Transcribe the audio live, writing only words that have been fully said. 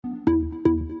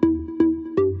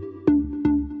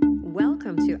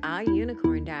Our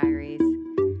Unicorn Diaries,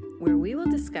 where we will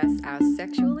discuss our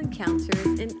sexual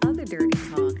encounters and other dirty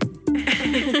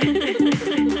talk.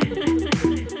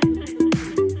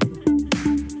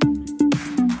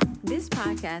 This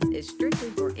podcast is strictly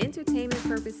for entertainment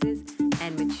purposes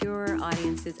and mature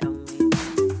audiences only.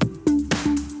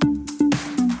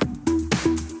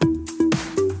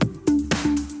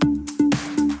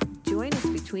 Join us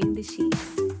between the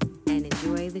sheets and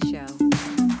enjoy the show.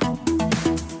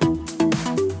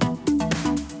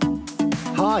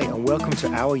 Hi, and welcome to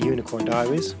Our Unicorn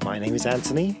Diaries. My name is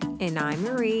Anthony. And I'm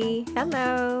Marie.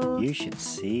 Hello. You should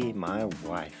see my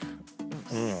wife.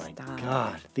 Oh my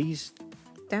God. These...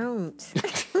 Don't.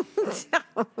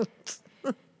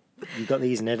 You got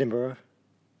these in Edinburgh?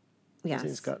 Yes.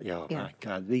 It's got, Yeah. My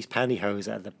God. These pantyhose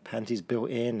that the panties built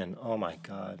in, and oh my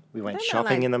God. We went They're not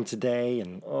shopping like- in them today,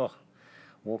 and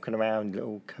walking around,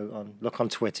 little coat on. Look on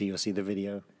Twitter, you'll see the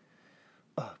video.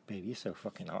 Oh, baby, you're so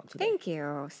fucking hot today. Thank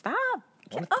you. Stop.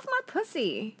 Get off my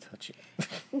pussy. Touch it.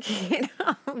 Get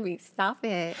off me. Stop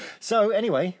it. So,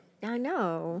 anyway, I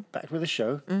know. back with the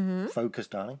show. Mm-hmm. Focus,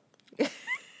 darling.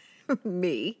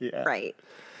 Me. Yeah. Right.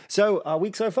 So, our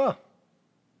week so far.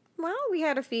 Well, we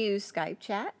had a few Skype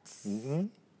chats.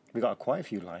 We got quite a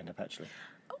few lined up, actually.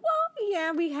 Well,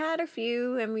 yeah, we had a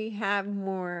few, and we have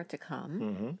more to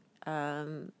come.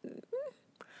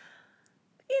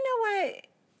 You know what?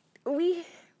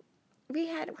 We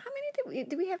had, how many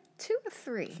did we have? 2 or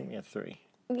 3? I think we had 3.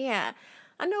 Yeah.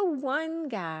 I know one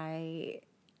guy,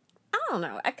 I don't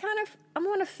know. I'm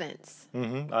on a fence. I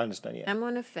understand, yeah. I'm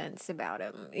on a fence about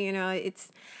him. You know,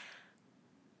 it's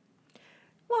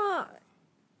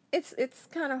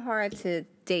kind of hard to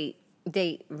date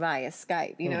via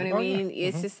Skype. You know what I mean? Yeah.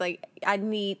 It's just like I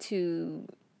need to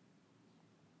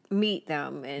meet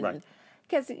them, and Right.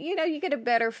 because you know you get a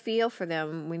better feel for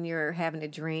them when you're having a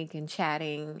drink and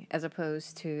chatting as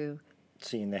opposed to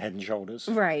Seeing their head and shoulders.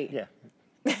 right. Yeah.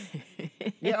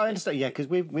 Yeah, I understand. Yeah, because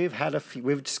we've had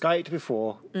we've Skyped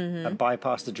before and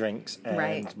bypassed the drinks, and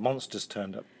Right. monsters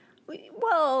turned up.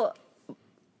 Well,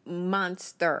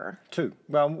 monster. 2.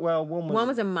 Well, one One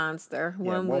was a monster. yeah,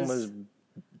 One one was was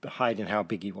hiding how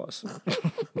big he was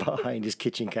behind his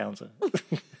kitchen counter.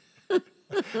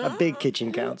 A big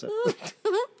kitchen counter.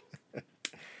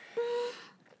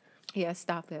 Yeah,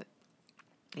 stop it.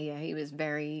 Yeah, he was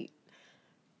bulking.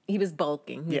 He was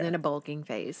Yeah. in a bulking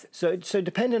phase. So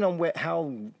depending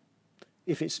on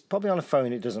if it's probably on a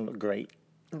phone, it doesn't look great.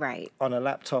 Right. On a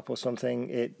laptop or something,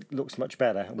 it looks much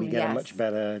better. We get a Yes. much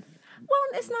better. Well,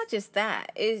 it's not just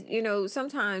that.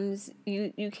 Sometimes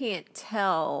you can't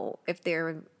tell if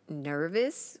they're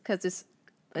nervous because it's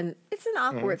an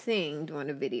awkward thing doing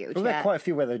a video Well, there are chat. quite a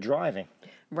few where they're driving.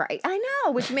 Right. I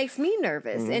know, which makes me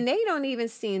nervous. And they don't even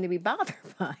seem to be bothered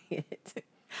by it.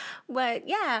 But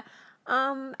yeah,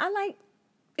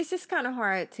 it's just kind of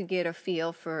hard to get a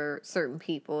feel for certain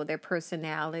people, their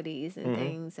personalities and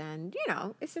things. And,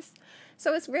 it's just,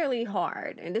 so it's really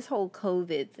hard. And this whole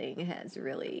COVID thing has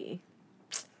really,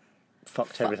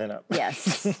 Fucked everything up.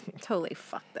 yes, totally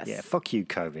fucked us. Yeah, fuck you,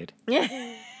 COVID.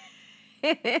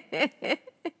 You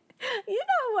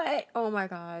know what? Oh my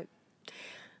God.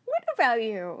 What about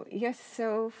you? You're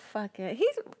so fucking,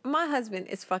 my husband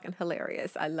is fucking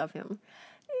hilarious. I love him.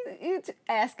 He's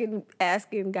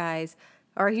asking guys,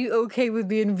 are you okay with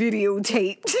being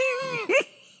videotaped?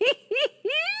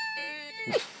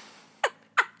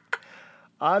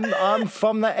 I'm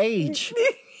from that age.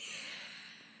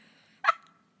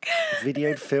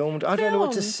 Videoed, filmed. I don't know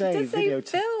what to say. Just say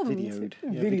filmed. Videoed.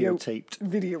 Yeah, videotaped.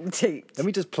 Videotaped. Let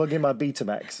me just plug in my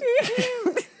Betamax.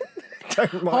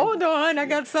 Don't mind. Hold on, I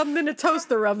got something in the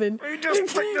toaster oven. Let me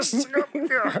just pick this thing up.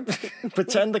 Yeah.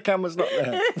 Pretend the camera's not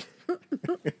there.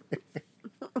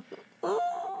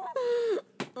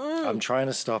 I'm trying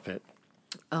to stop it.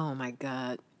 Oh my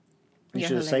God. You You're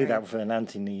should have said that hilarious. for an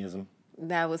anti-neism.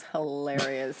 That was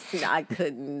hilarious. I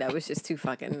couldn't. That was just too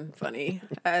fucking funny.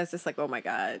 I was just like, oh my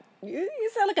God. You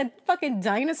sound like a fucking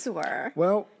dinosaur.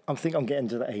 Well, I think I'm getting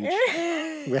to the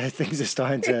age where things are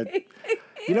starting to...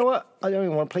 You know what? I don't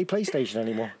even want to play PlayStation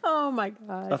anymore. Oh my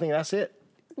God. I think that's it.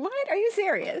 What? Are you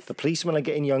serious? The policemen are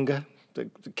getting younger. The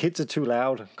kids are too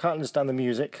loud. Can't understand the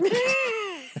music.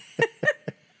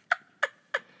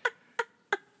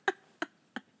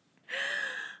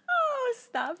 Oh,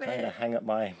 stop I'm going to it. hang up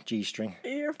my G-string.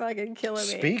 You're fucking killing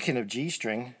me. Speaking of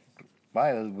G-string,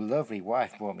 my lovely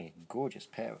wife bought me a gorgeous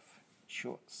pair of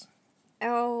shorts.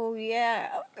 Oh,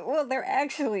 yeah. Well, they're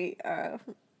actually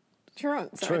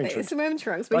trunks, aren't they? Trunks. Swim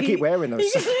trunks. I keep wearing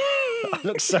those. I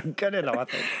look so good in them, I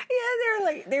think.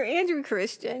 Yeah, they're Andrew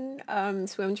Christian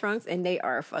swim trunks, and they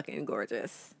are fucking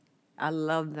gorgeous. I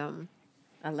love them.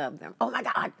 I love them. Oh my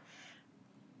God.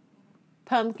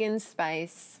 Pumpkin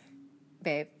spice,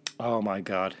 babe. Oh my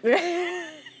God.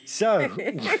 So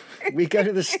we go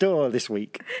to the store this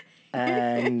week,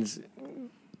 and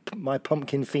my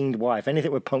pumpkin fiend wife,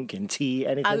 anything with pumpkin, tea,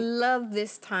 anything. I love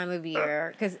this time of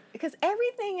year because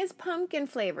everything is pumpkin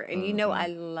flavor, and you know I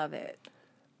love it.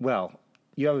 Well,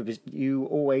 you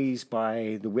always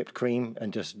buy the whipped cream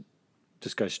and just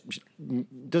goes,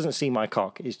 doesn't see my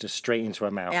cock, it's just straight into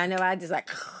her mouth. And I know I just like.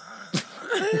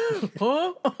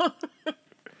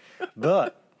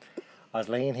 But I was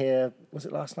laying here, was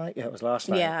it last night? Yeah, it was last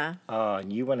night. Yeah. Oh,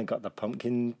 and you went and got the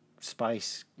pumpkin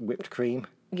spice whipped cream.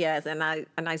 Yes, and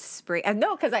I spray.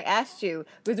 No, because I asked you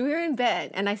because we were in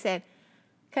bed, and I said,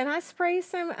 "Can I spray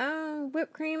some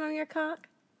whipped cream on your cock?"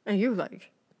 And you were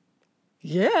like,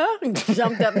 "Yeah."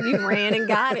 Jumped up and you ran and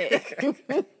got it.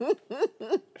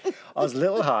 I was a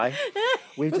little high.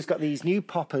 We've just got these new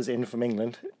poppers in from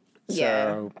England. Yeah.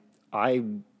 So I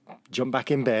jumped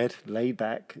back in bed, laid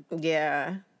back.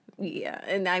 Yeah,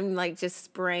 and I'm like just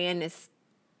spraying this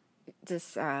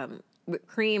whipped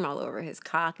cream all over his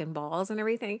cock and balls and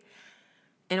everything.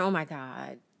 And oh my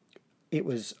God. It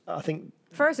was, I think.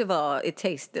 First of all, it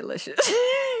tastes delicious.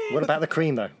 What about the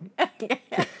cream, though?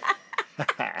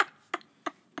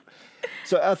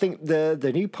 So I think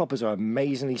the new poppers are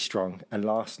amazingly strong and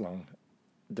last long.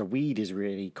 The weed is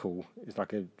really cool. It's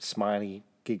like a smiley,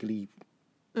 giggly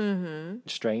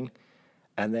strain.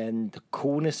 And then the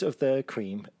coolness of the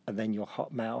cream, and then your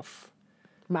hot mouth.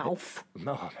 Mouth.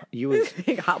 Oh, you was Did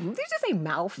you just say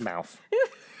mouth? mouth.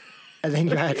 And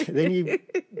then you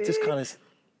just kind of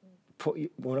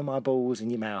put one of my balls in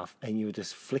your mouth, and you were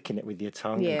just flicking it with your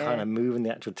tongue and kind of moving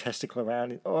the actual testicle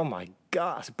around. Oh my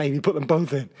God, baby, put them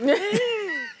both in.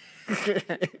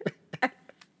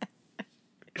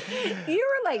 You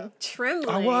were like trembling.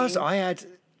 I was. I had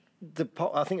the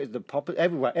pop. I think it was the pop.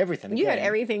 Everywhere, everything. You had again.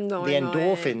 everything going The on.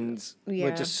 endorphins Yeah.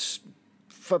 were just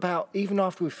for about, even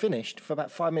after we finished, for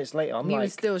about 5 minutes later, I'm You were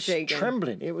like still shaking.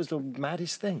 trembling. It was the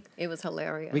maddest thing. It was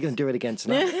hilarious. We're gonna do it again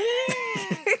tonight.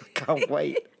 Can't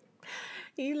wait.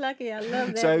 You lucky. I love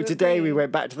that. So whipped today we cream.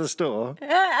 went back to the store.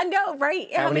 I know,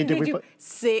 right? How many many did did we you? put?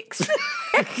 6.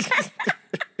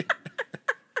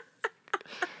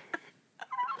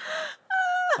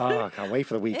 Oh, I can't wait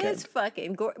for the weekend. It's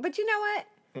fucking gorgeous. But you know what?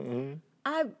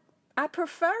 I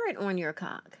prefer it on your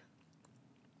cock,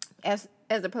 as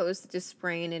opposed to just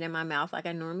spraying it in my mouth like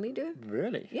I normally do.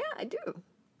 Really? Yeah, I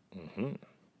do.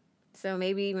 So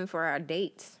maybe even for our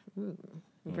dates,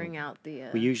 bring out the.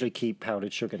 We usually keep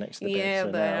powdered sugar next to the yeah, bed.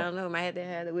 So but I now don't know. Might have to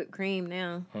have the whipped cream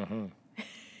now.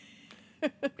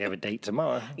 we have a date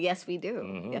tomorrow. Yes, we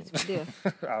do. Yes, we do.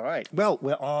 All right. Well,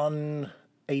 we're on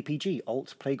APG,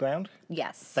 Alt Playground.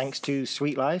 Yes. Thanks to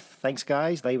Sweet Life. Thanks,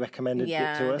 guys. They recommended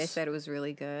it to us. They said it was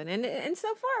really good, and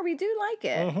so far we do like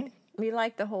it. We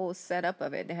like the whole setup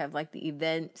of it. They have like the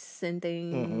events and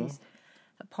things,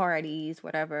 parties,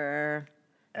 whatever.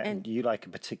 and you like a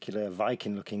particular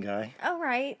Viking-looking guy. All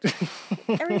right,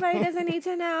 everybody doesn't need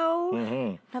to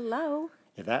know. Hello.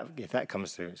 If that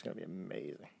comes through, it's going to be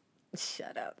amazing.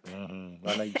 Shut up.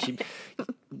 I know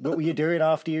what were you doing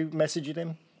after you messaged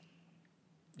him?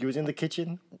 You was in the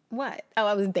kitchen? What? Oh,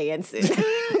 I was dancing.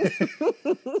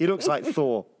 He looks like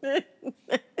Thor.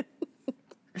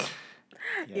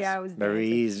 Yes. Yeah, I was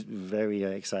Marie's very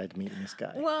excited meeting this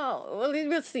guy. Well,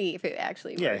 we'll see if it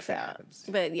actually Yeah, works if it out. happens.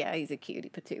 But yeah, he's a cutie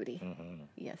patootie.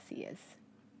 Yes, he is.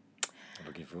 I'm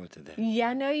looking forward to that. Yeah,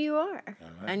 I know you are.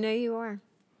 I know you are.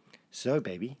 So,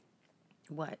 baby,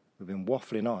 What? we've been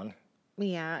waffling on.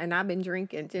 Yeah, and I've been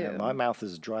drinking too. My mouth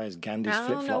is as dry as Gandhi's I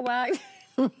don't know flip-flop.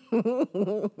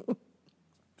 why.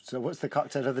 So what's the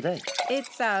cocktail of the day?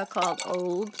 It's called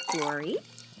Old Glory,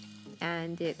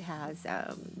 and it has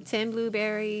 10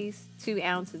 blueberries, 2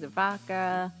 ounces of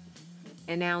vodka,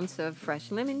 an ounce of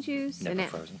fresh lemon juice. Never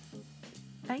frozen.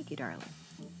 Thank you, darling.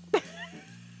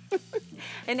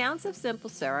 An ounce of simple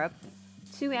syrup,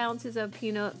 2 ounces of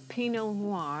Pinot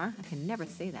Noir. I can never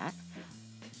say that.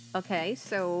 Okay,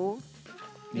 so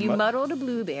you muddle the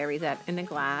blueberries up in a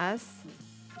glass.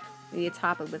 You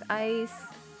top it with ice,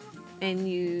 and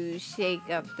you shake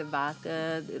up the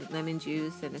vodka, the lemon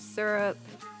juice, and the syrup.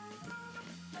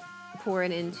 Pour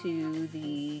it into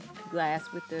the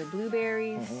glass with the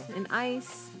blueberries and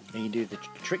ice. And you do the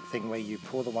trick thing where you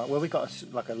pour the wine. Well, we got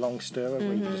like a long stirrer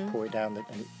where you just pour it down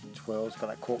and it twirls. Got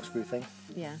that corkscrew thing,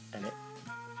 Yeah. and it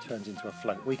turns into a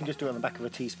float. Or you can just do it on the back of a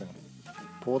teaspoon.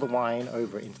 Pour the wine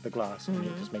over it into the glass, and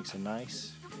it just makes a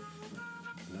nice,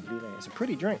 lovely layer. It's a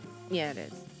pretty drink. Yeah, it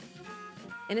is.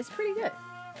 And it's pretty good.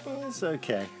 It's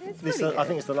okay. It's This, pretty I think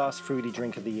good. it's the last fruity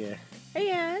drink of the year.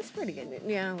 Yeah, it's pretty good.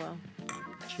 Yeah, well.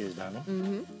 Cheers. Cheers,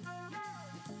 darling.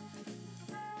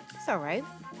 It's all right.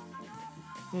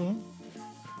 You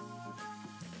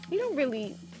don't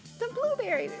really... The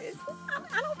blueberries,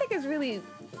 I don't think it's really...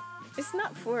 It's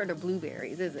not for the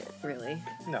blueberries, is it, really?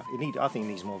 No, I think it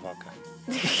needs more vodka.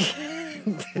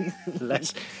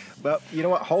 Less. But you know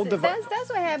what? Hold the vodka. That's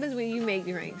what happens when you make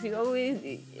drinks. You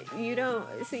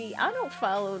don't... See, I don't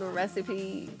follow the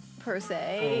recipe per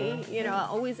se. You know, I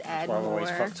always add Well, I'm more. always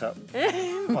fucked up by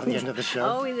the end of the show.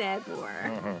 Always add more.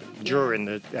 During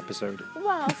the episode.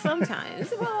 Well,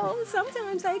 sometimes.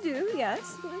 Sometimes I do,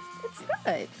 yes. It's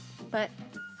good. But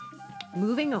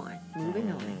moving on.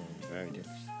 Very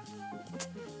delicious.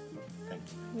 Thank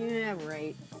you. Yeah,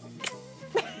 right.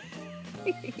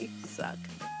 You suck.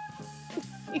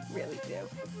 You really do.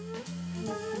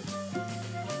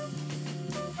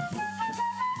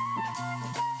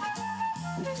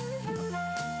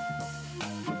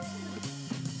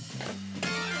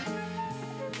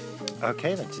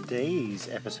 Okay, then today's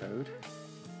episode,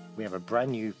 we have a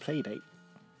brand new play date.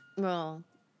 Well,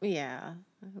 yeah.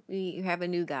 We have a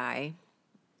new guy.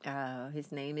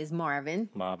 His name is Marvin.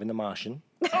 Marvin the Martian.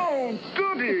 Oh,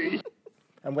 goody!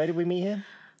 And where did we meet him?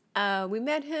 We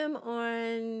met him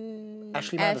on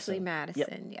Ashley Madison. Ashley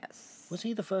Madison, yes. Was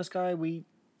he the first guy we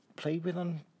played with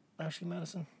on Ashley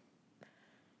Madison?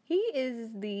 He is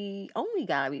the only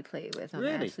guy we played with on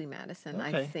Really? Ashley Madison, I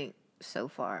Okay. think, so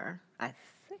far. I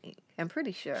think. I'm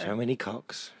pretty sure. So many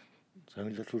cocks. So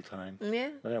little time. Yeah.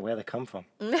 I don't know where they come from.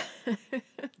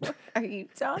 What are you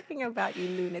talking about, you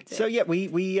lunatic? So yeah,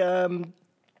 we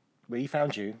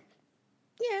found you.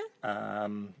 yeah.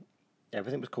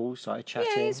 Everything was cool. Started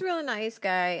chatting. Yeah, he's a really nice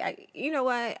guy. You know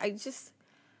what?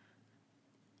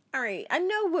 All right. I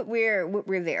know what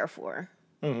we're there for.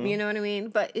 You know what I mean?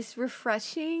 But it's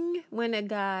refreshing when a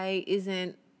guy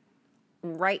isn't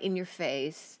right in your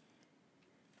face,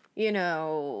 you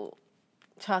know,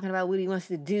 talking about what he wants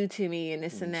to do to me and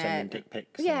this and that. Sending dick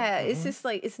pics. Yeah, it's just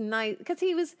like, it's nice because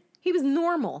he was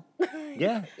normal.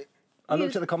 Yeah. I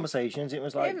looked at the conversations. It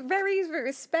was like Very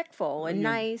respectful and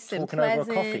nice and talking over a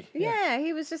pleasant. coffee, yeah.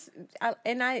 He was just, I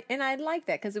like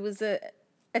that because it was a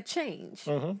change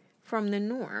from the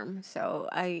norm. So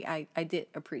I did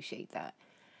appreciate that.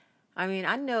 I mean,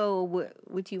 I know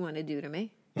what you want to do to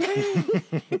me.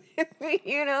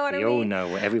 You know what I we mean? all know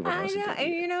what everyone I wants know, to do.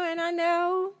 and you know, and I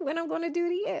know what I'm going to do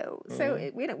to you.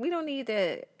 So we don't need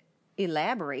to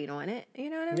elaborate on it. You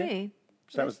know what I mean?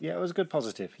 So that was it was a good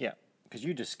positive. Yeah, because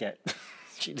you just get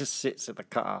she just sits in the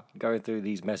car going through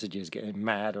these messages, getting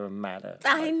madder and madder.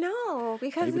 I know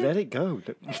because Maybe let it go. No,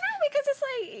 because it's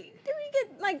like, do we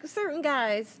get like certain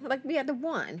guys, like we had the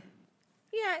one.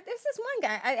 Yeah, there's this one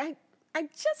guy. I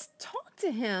just talked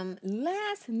to him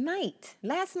last night.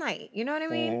 You know what I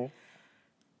mean?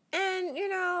 And, you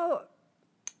know,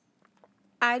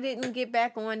 I didn't get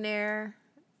back on there.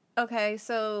 Okay,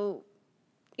 so,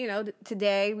 you know,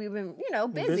 today we've been, you know,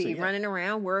 busy yeah. running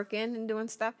around, working and doing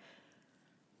stuff.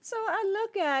 So I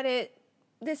look at it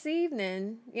this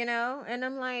evening, you know, and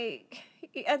I'm like,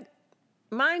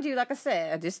 mind you, like I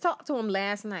said, I just talked to him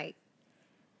last night.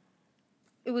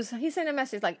 He sent a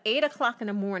message like 8 o'clock in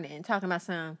the morning talking about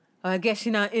something. I guess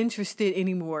you're not interested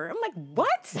anymore. I'm like,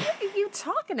 what? What are you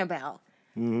talking about?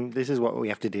 This is what we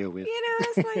have to deal with. You know,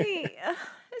 it's like,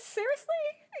 seriously?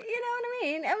 You know what I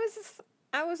mean? I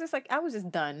was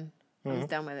just done. I was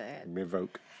done with it.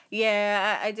 Revoke.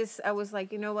 Yeah, I was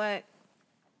like, you know what?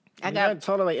 You don't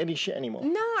tolerate any shit anymore.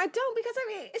 No, I don't, because I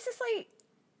mean, it's just like,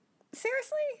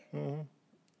 seriously?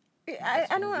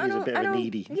 I don't. He's a bit of a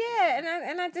needy. Yeah,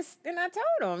 and I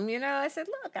told him, you know, I said,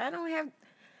 look,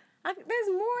 there's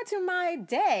more to my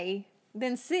day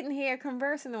than sitting here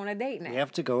conversing on a date now. You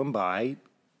have to go and buy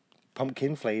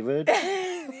pumpkin flavored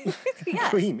Yes.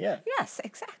 cream. Yeah. Yes,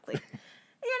 exactly.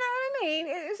 You know what I mean?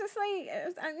 It's just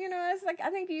like, you know, it's like, I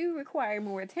think you require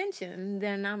more attention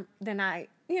than I,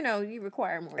 you know, you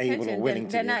require more Able or attention willing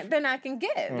to than I can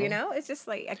give, you know? It's just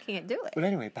like, I can't do it. But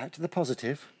anyway, back to the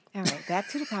positive. All right, back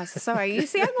to the positive. Sorry, you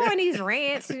see, I'm going these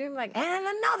rants, and I'm like, and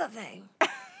another thing.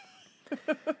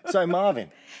 So Marvin.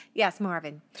 Yes,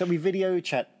 Marvin. So we video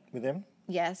chat with him.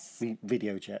 Yes. We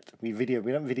video chat. We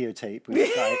don't videotape. We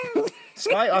Skype.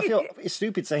 Skype. I feel it's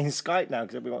stupid saying Skype now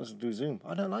because everyone wants to do Zoom.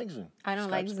 I don't like Zoom. I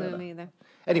don't like Skype's Zoom better. either.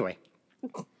 Anyway,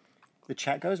 the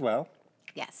chat goes well.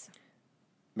 Yes.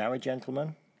 Married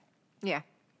gentleman. Yeah.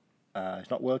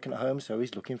 He's not working at home, so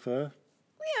he's looking for.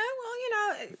 Yeah, well, you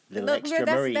know, Little look, extra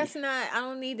Marie. that's not. I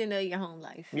don't need to know your home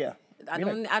life. Yeah. I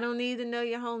don't need to know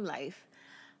your home life.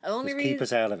 The only Just keep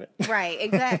us out of it. Right,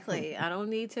 exactly. I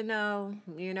don't need to know.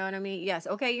 You know what I mean? Yes.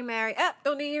 Okay, you're married.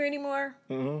 Don't need you anymore.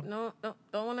 No,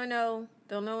 don't want to know.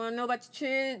 Don't know about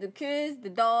the kids, the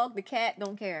dog, the cat.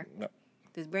 Don't care. No.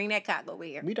 Just bring that cock over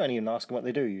here. We don't even ask them what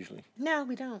they do usually. No,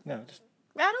 we don't. No, just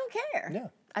I don't care. Yeah.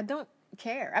 I don't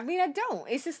care. I mean, I don't.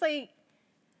 It's just like,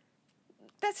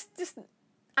 that's just,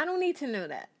 I don't need to know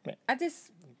that. Yeah. I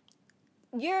just,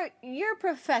 your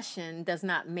profession does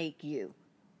not make you.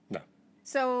 no.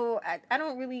 So I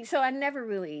don't really, so I never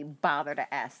really bother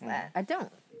to ask that. I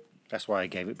don't. That's why I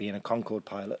gave it being a Concorde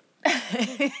pilot.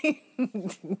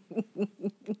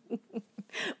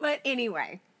 But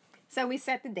anyway, so we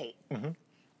set the date.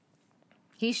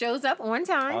 He shows up on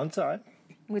time, On time.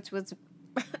 which was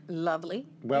lovely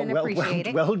Well, and well,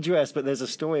 appreciated. well dressed, but there's a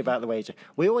story about the way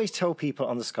we always tell people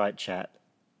on the Skype chat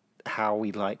how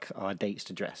we like our dates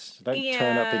to dress. Don't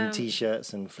turn up Yeah. in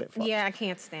t-shirts and flip-flops. Yeah, I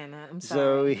can't stand that. I'm So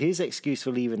sorry. his excuse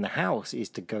for leaving the house is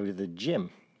to go to the gym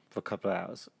for a couple of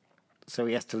hours. So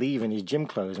he has to leave in his gym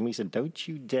clothes, and we said, "Don't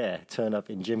you dare turn up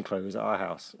in gym clothes at our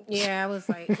house." Yeah, I was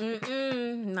like,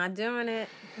 not doing it.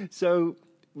 So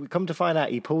we come to find out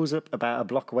he pulls up about a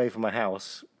block away from my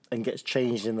house and gets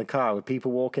changed in the car with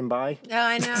people walking by. Oh,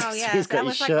 I know, So yeah. he's got I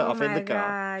his was shirt like, oh off in my the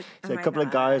car. God. So Oh a my couple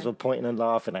of guys God. were pointing and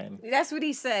laughing at him. That's what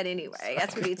he said anyway.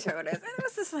 That's what he told us. And it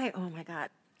was just like, oh my God.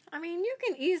 I mean, you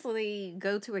can easily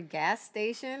go to a gas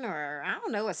station or, I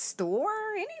don't know, a store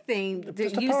or anything to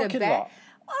Just a use parking back. lot.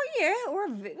 Oh, yeah,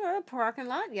 or a parking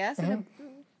lot, yes. In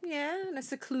a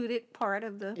secluded part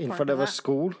of the In parking front of a lot.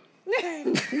 school.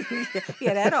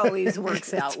 Yeah, that always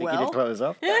works out Taking your well. clothes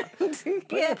off. Plenty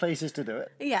Yeah. of places to do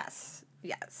it. Yes,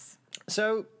 yes.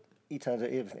 So he turns out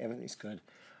everything's good.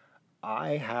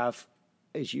 I have,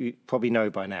 as you probably know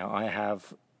by now, I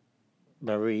have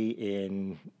Marie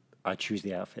in, I choose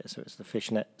the outfit. So it's the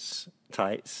fishnets,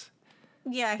 tights.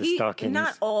 Yeah, The stockings.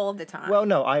 not all the time. Well,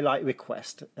 no, I like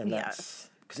request. And Yes. that's,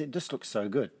 because it just looks so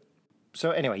good.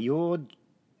 So anyway,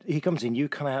 he comes in, you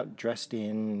come out dressed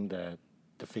in the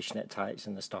fishnet tights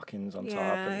and the stockings on top.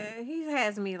 yeah, And he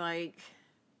has me like,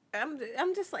 I'm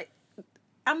just like,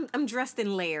 I'm dressed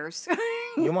in layers.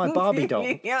 you're my Barbie doll.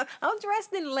 Yeah, I'm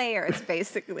dressed in layers,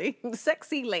 basically,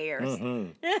 sexy layers.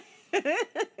 Mm-hmm.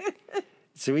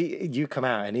 So you come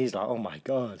out and he's like, oh my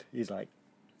God. He's like,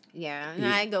 Yeah, and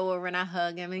I go over and I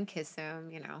hug him and kiss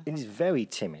him. You know. and he's very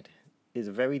timid. He's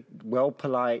a very well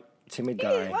polite, timid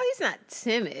guy. Well, he's not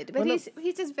timid, but Well, no-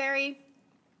 he's just very.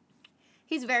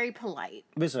 He's very polite.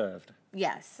 Reserved.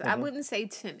 Yes, I wouldn't say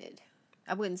timid.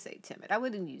 I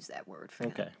wouldn't use that word for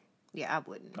him. Okay. Yeah, I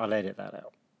wouldn't. I'll edit that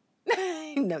out.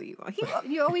 No, you won't.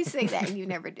 You always say that, and you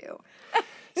never do.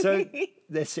 So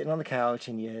they're sitting on the couch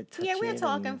and you're touching. Yeah, we're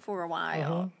talking and- for a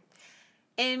while.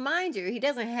 And mind you, he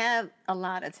doesn't have a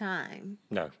lot of time,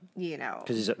 No, you know.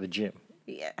 because he's at the gym.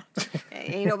 Yeah.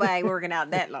 Ain't nobody working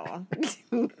out that long.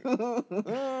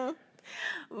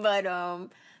 But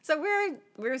so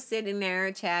we're sitting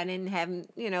there chatting, having,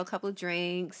 you know, a couple of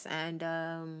drinks and you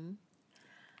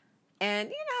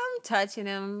know, I'm touching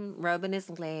him, rubbing his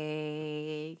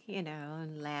leg, you know,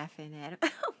 and laughing at him.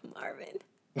 Oh, Marvin.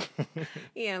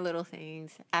 You know, little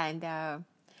things. And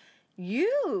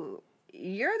you're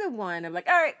the one. I'm like,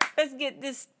 all right, let's get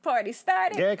this party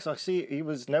started. Yeah, because I see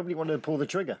nobody wanted to pull the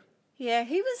trigger. Yeah,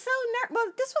 he was so nervous. Well,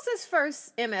 this was his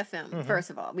first MFM, first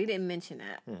of all. We didn't mention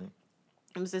that.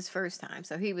 It was his first time.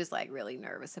 So he was like really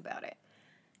nervous about it.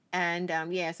 And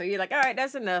yeah, so you're like, all right,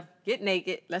 that's enough. Get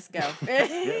naked. Let's go.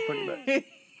 Yeah, pretty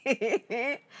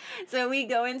much. So we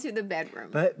go into the bedroom.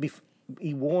 But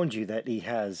he warned you that he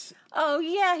has. Oh,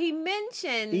 yeah, he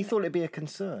mentioned. He thought it'd be a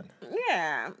concern.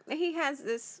 Yeah, he has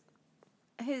this.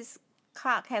 His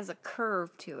cock has a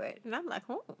curve to it. And I'm like,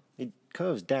 oh. It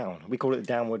curves down. We call it a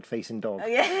downward facing dog.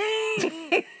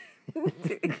 Yeah.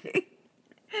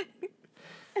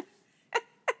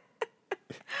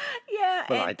 Yeah.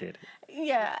 Well, and- I did.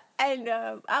 Yeah, and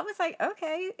I was like,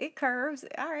 okay, it curves.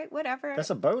 All right, whatever. That's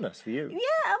a bonus for you. Yeah,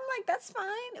 I'm like, that's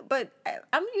fine. But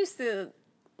I'm used to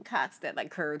cocks that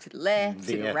like curve to the left,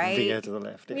 to the right. Veer to the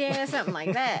left. Yeah, something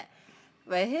like that.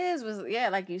 But his was, yeah,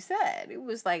 like you said, it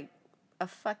was like a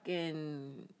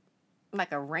fucking,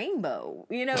 like a rainbow.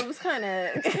 You know, it was kind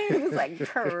of, it was like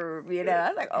curve, you know. I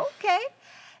was like, okay.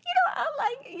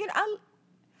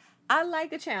 I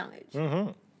like a challenge. Mm-hmm.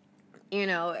 You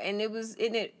know, and it was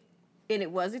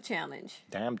a challenge.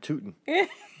 Damn tootin'. It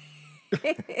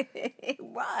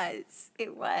was.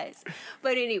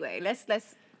 But anyway, let's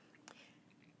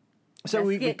So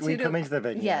we get come to into the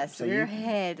venue. Yes, So we're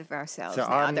ahead of ourselves So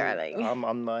now, darling. I'm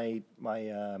on my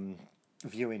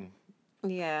viewing.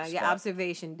 yeah, your spot.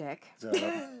 observation deck. So,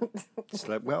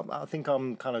 well, I think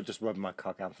I'm kind of just rubbing my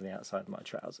cock out from the outside of my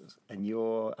trousers, and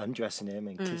you're undressing him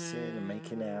and kissing and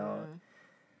making out,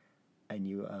 and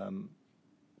you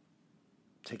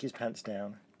take his pants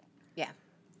down. Yeah.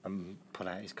 pull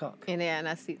out his cock. And then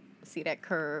I see that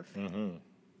curve.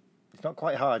 It's not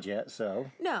quite hard yet, so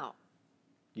No.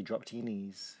 you drop to your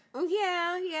knees.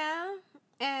 Yeah.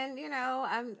 And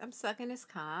I'm sucking his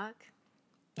cock.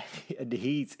 And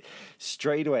he's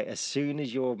straight away, as soon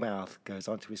as your mouth goes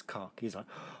onto his cock, he's like,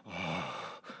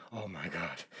 oh my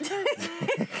God.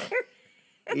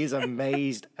 He's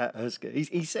amazed at her skill.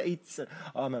 He said,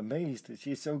 I'm amazed that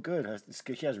she's so good.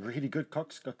 She has really good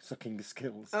cock sucking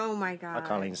skills. Oh my God. I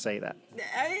can't even say that.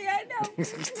 I know.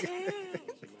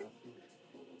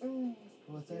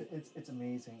 Well, it's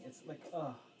amazing. It's like,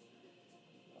 oh,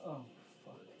 fuck.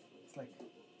 It's like,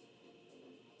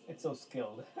 it's so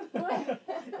skilled.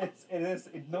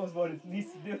 It knows what it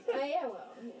needs to do. Yeah, well,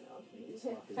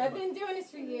 I've been doing this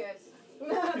for years.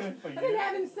 I've been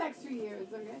having sex for years,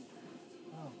 okay?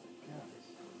 Oh,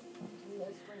 gosh.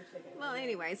 Well,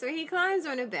 anyway, so he climbs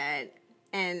on a bed,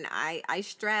 and I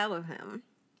straddle him.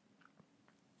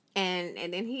 And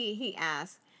then he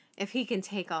asks if he can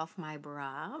take off my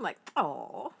bra. I'm like,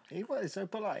 oh. He was so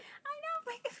polite. I know, I'm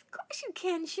like, of course you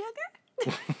can, sugar.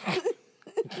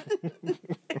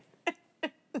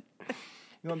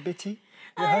 You want bitty?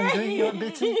 You're hungry? You want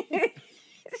bitty?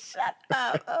 Shut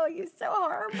up. Oh, you're so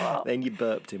horrible. Then you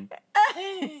burped him.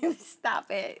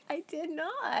 Stop it. I did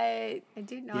not.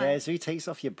 Yeah, so he takes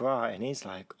off your bra and he's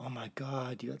like, oh my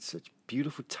God, you got such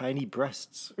beautiful tiny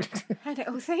breasts.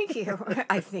 Oh, thank you.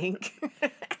 I think.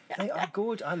 They are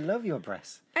gorgeous. I love your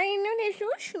breasts. I know they're so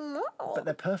small. But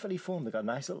they're perfectly formed. They've got a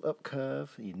nice little up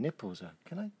curve. Your nipples are.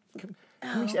 Can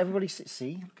we everybody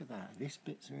see? Look at that. This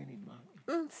bit's really like.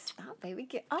 Stop, baby.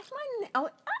 Get off my.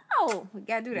 Oh! We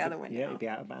gotta do the other one. Yeah, now. it'd be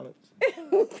out of balance.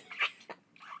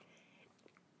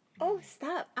 Oh,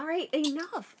 stop. All right,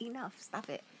 enough. Stop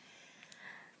it.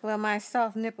 Well, my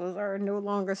soft nipples are no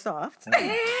longer soft.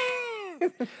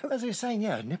 As I was saying,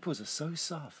 yeah, nipples are so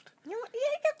soft. He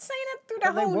kept saying it through the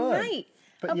But they whole weren't. night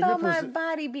But your about my nipples-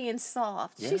 body being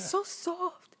soft. Yeah. She's so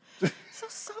soft. So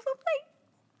soft. I'm like,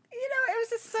 it was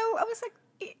just so, I was like,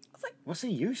 What's he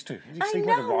used to? Is he I sleeping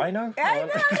with a know. rhino?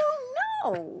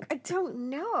 I don't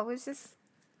know. I was just,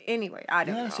 anyway, I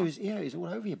don't know. Yeah, so he's all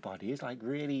over your body. He's like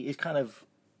really, he's kind of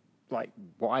like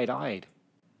wide-eyed.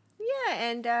 Yeah,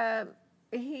 and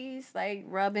he's like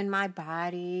rubbing my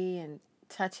body and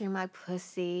touching my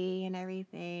pussy and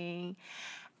everything.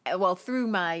 Well, through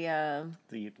my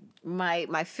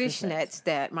my fishnets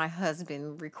that my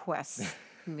husband requests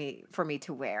for me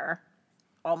to wear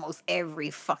almost every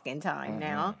fucking time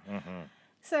now.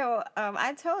 So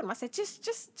I told him, I said,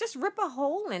 just rip a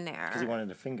hole in there. Because he wanted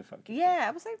to finger fuck you. Yeah,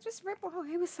 I was like, just rip a hole.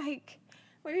 He was like,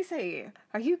 what did he say?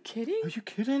 Are you kidding? Are you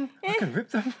kidding? I can rip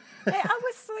them. And I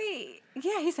was like,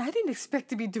 yeah, he said, I didn't expect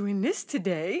to be doing this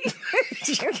today.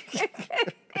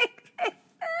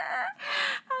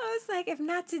 I was like, if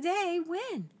not today,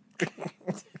 when?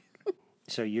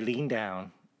 So you lean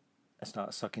down and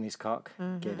start sucking his cock,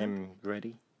 get him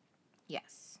ready.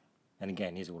 Yes. And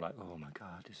again, he's all like, oh my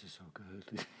God, this is so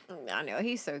good. I know,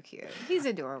 he's so cute. He's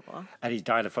adorable. And he's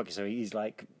dying to fuck you, so he's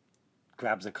like,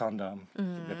 grabs a condom,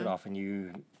 rip it off, and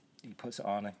he puts it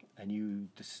on, and you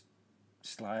just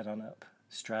slide on up,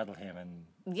 straddle him, and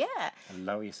Yeah.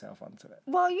 lower yourself onto it.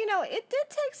 Well, it did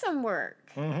take some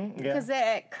work. Yeah. Because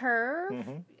that curve,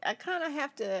 I kind of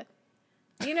have to,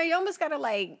 you almost got to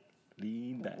like,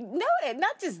 Lean back. no,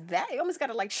 not just that. You almost got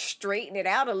to like straighten it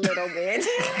out a little bit.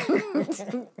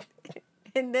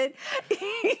 And then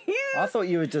I thought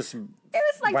you were just it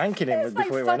was like wanking it him was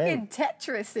before like he went fucking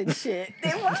in. Tetris and shit.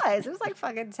 It was like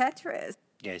fucking Tetris.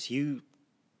 Yes,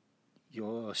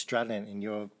 you're straddling and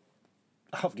you're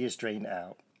after you're straightened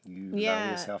out, you Yeah.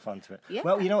 lower yourself onto it. Yeah.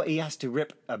 Well, you know what? He has to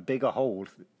rip a bigger hole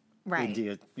Right.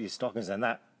 into your stockings, and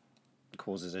that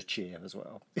causes a cheer as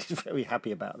well. He's very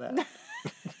happy about that.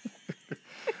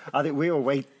 I think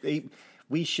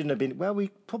we shouldn't have been. Well, we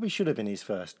probably should have been his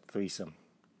first threesome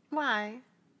Why?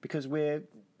 because we're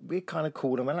kind of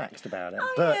cool and relaxed about it,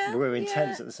 Oh, but yeah, we're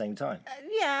intense yeah. at the same time.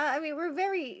 Yeah, I mean, we're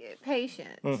very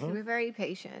patient. We're very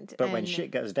patient. But when and-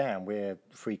 shit goes down, we're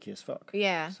freaky as fuck.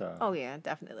 Yeah. So. Oh, yeah,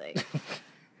 definitely.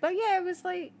 But yeah, it was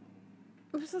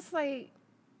just like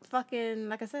fucking,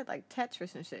 like I said, like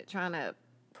Tetris and shit, trying to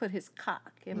put his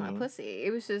cock in my pussy.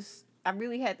 It was just, I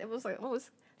really had, it was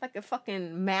like a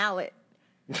fucking mallet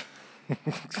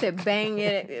to bang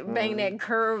that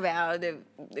curve out to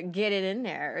get it in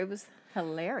there. It was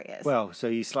hilarious. Well, so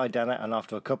you slide down that, and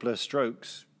after a couple of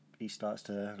strokes, he starts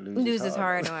to lose his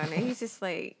heart on me. He's just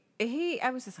like,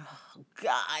 I was just, oh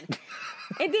God.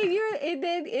 And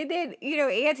then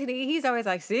Anthony, he's always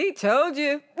like, see, told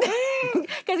you.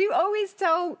 Because you always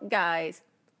told guys,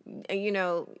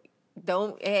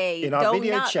 In our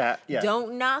video knock, chat, yeah.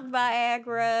 Don't knock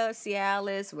Viagra,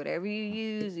 Cialis, whatever you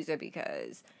use. These are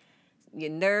because your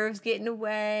nerves get in the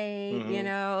way, you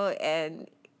know, and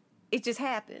it just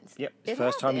happens. Yep. It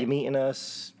First time you're happens. meeting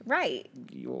us, Right.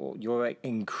 you're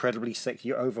incredibly sexy.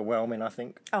 You're overwhelming, I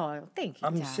think. Oh, thank you.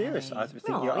 I'm serious. I think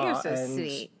you you're are, so and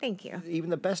sweet. Thank you. Even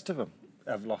the best of them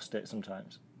have lost it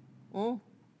sometimes.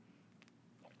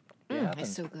 Yeah,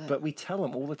 it's so good. But we tell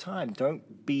them all the time,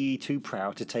 don't be too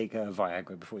proud to take a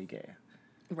Viagra before you get here.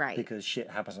 Right. Because shit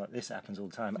happens like this happens all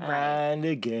the time. Right. And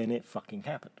again, it fucking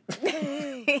happened.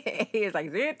 He was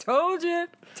like, "See, told you.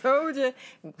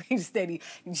 He's steady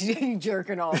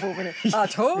jerking off over there. I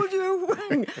told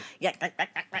you. Yeah.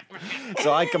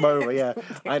 So I come over, yeah.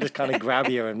 I just kind of grab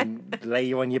you and lay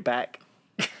you on your back,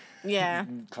 Yeah.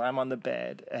 climb on the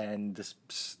bed, and just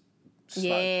start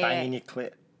Yeah. banging your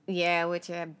clit. Yeah, with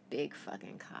your big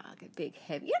fucking cock, a big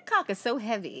heavy. Your cock is so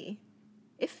heavy.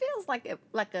 It feels like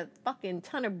a fucking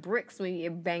ton of bricks when you're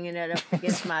banging it up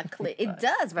against my clit. It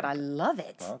does, but I love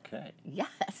it. Okay.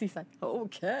 Yes, he's like,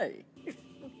 okay. You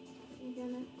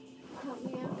gonna help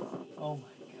me out? Oh my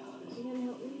gosh. You gonna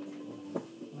help me?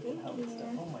 Look at how it's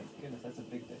done. Oh my goodness, that's a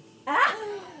big thing.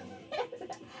 Oh,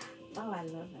 I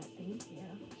love that. Thank you.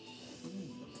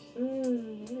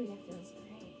 Ooh, that feels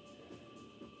great.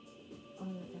 Oh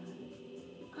my god.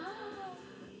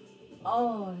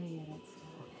 Oh yeah, that's.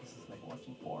 This is like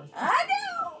watching porn. I know.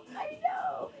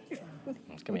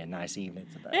 It's going to be a nice evening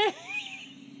today.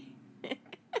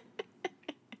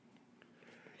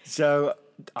 So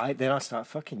then I start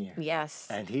fucking you. Yes.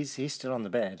 And he's still on the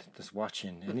bed, just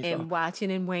watching. And he's And like,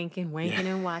 watching and wanking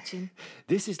and watching.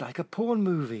 this is like a porn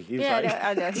movie. He was Yeah, like,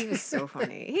 I know. He was so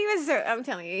funny. He was so. I'm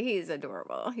telling you, he's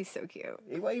adorable. He's so cute.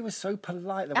 he was so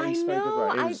polite the way I he spoke know.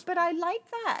 about it. It was- But I like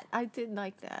that. I did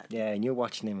like that. Yeah, and you're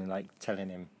watching him and like telling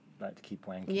him like to keep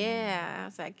wanking. Yeah, I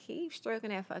was like, keep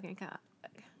stroking that fucking cock.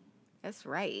 That's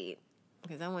right,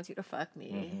 because I want you to fuck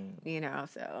me. You know.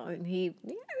 So and we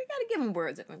gotta give him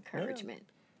words of encouragement.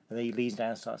 And then he leans down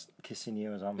and starts kissing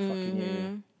you as I'm fucking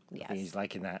you. Yes. He's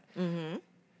liking that.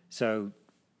 So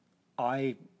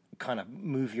I kind of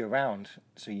move you around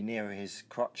so you're near his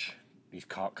crotch, his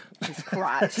cock. His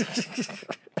crotch.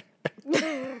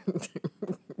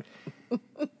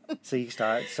 So you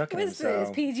start sucking him. What's this?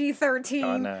 So PG-13.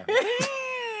 oh no.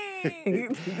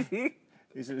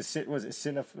 Was it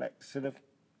Cineflex?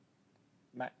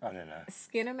 Mac? I don't know.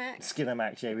 Skinamax.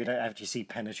 Skinamax, yeah, we don't actually see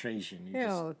penetration. You just-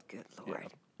 Oh, good lord.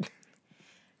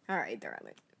 All right,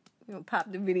 darling. We'll pop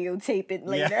the videotape it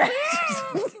later. Yeah.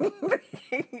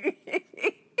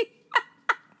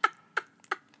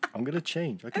 I'm gonna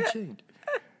change. I can change.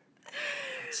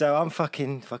 So I'm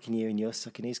fucking you, and you're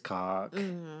sucking his cock,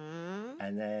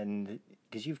 and then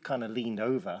because you've kind of leaned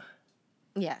over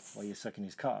Yes. while you're sucking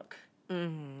his cock,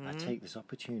 I take this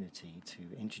opportunity to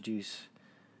introduce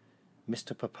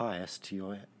Mr. Papayas to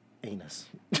your anus.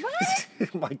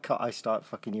 My cock, I start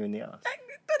fucking you in the ass.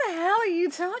 What the hell are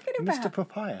you talking about? Mr.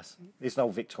 Papayas. It's an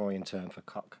old Victorian term for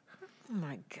cock. Oh my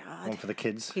One God. for the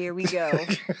kids. Here we go.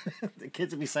 The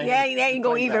kids will be saying. Yeah, now you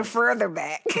go playing even down. further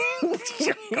back.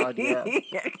 God, yeah.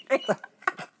 I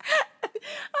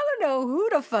don't know who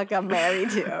the fuck I'm married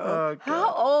to. Oh, God.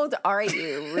 How old are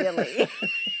you, really?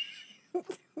 I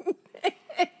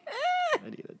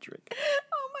need a drink.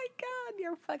 Oh my God,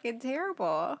 you're fucking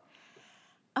terrible.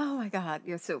 Oh my God,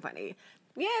 you're so funny.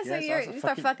 Yeah, so Yeah, so I was you a start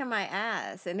fucking- fucking my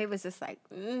ass, and it was just like,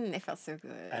 it felt so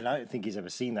good. And I don't think he's ever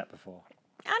seen that before.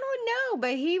 I don't know,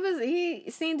 but he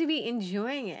seemed to be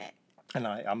enjoying it. And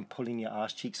I'm pulling your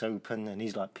ass cheeks open, and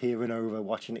he's like peering over,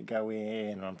 watching it go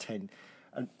in. And I'm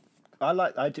and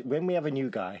when we have a new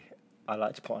guy, I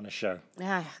like to put on a show.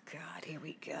 Oh God, here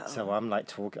we go. So I'm like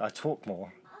I talk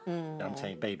more. And I'm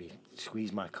saying, baby,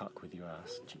 squeeze my cock with your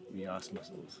ass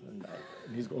muscles. And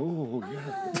he's go, oh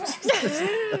yeah.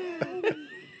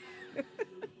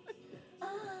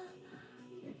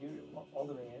 You all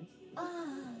the way in. Yeah.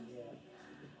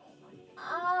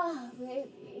 Ah,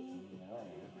 baby.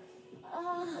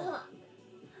 Ah.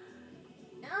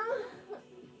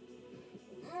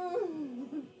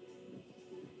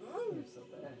 You're so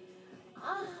bad.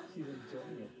 She's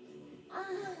enjoying it.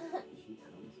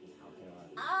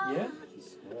 Yeah?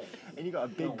 And you got a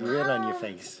big grin on your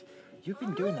face. You've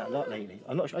been doing that a lot lately.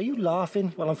 I'm not sure. Are you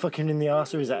laughing while I'm fucking in the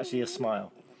ass, or is it actually a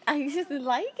smile? I just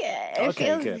like it. It Okay,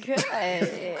 feels good. good.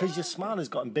 Because your smile has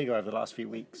gotten bigger over the last few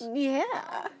weeks. Yeah.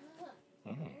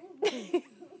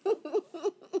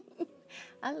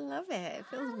 I love it. It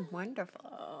feels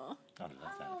wonderful. I love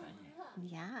that about you.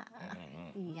 Yeah.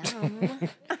 Yum.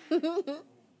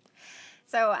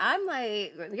 So I'm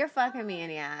like, you're fucking me in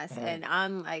the ass, and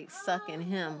I'm like sucking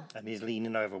him. And he's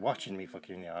leaning over, watching me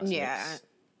fucking in the ass. Yeah.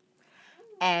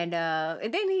 And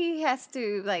then he has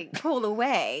to like pull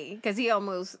away because he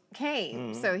almost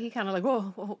came. So he kind of like,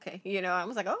 oh, okay. You know, I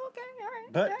was like, oh, okay, all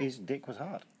right. But all right. his dick was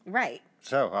hard. Right.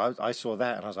 So I saw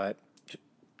that and I was like,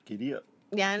 giddy up.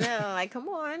 Yeah, I know. Like, come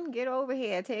on, get over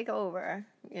here, take over.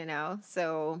 You know.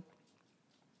 So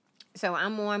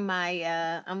I'm on my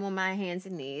hands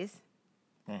and knees,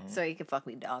 so he can fuck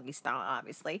me doggy style,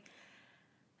 obviously.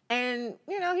 And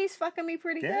you know, he's fucking me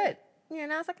pretty good. You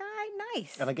know, I was like, all right,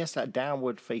 nice. And I guess that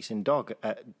downward facing doggy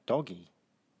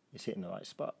is hitting the right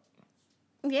spot.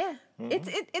 Yeah, it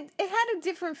had a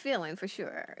different feeling for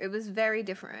sure. It was very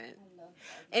different,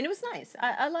 and it was nice.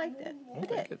 I liked it. I did.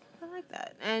 Good. I like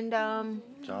that. And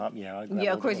So I grab yeah,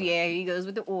 all of course, the oil. yeah. He goes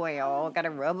with the oil. Got to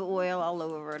rub the oil all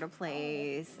over the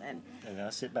place, and And then I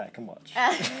sit back and watch.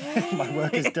 My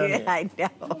work is done here. I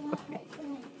know.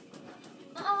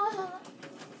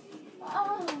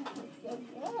 Oh, it's so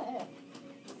good.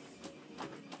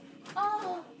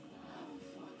 Oh,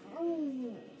 don't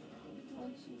you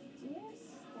dare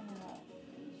stop.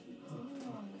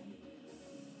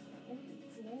 Don't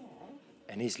you dare.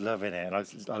 And he's loving it. And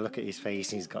I look at his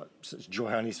face and he's got such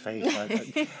joy on his face.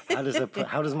 Like,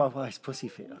 how does my wife's pussy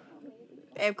feel?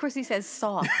 And of course, he says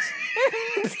soft.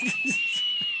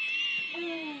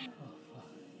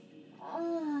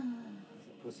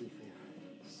 Pussy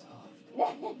feel.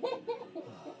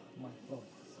 My Lord.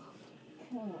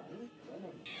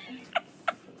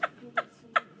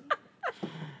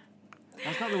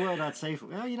 That's not the word I'd say for.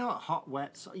 Well, you know what? Hot,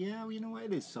 wet. Yeah, well, you know what?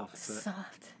 It is soft. But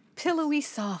Soft. Pillowy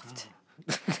soft.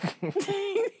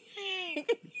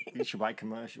 you should write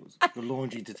commercials. The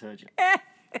laundry detergent.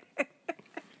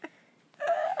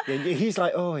 Yeah, he's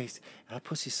like, oh, that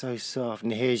pussy's so soft.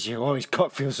 And here's you. Oh, his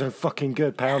cock feels so fucking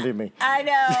good pounding me. I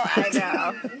know.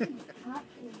 Hot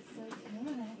feels so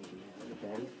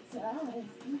good.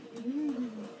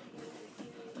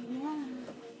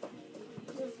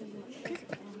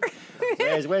 It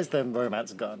does. Yeah. Where's the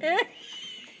romance gone?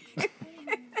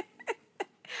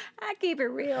 I keep it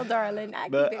real, darling. I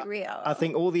But keep it real. I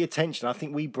think all the attention, I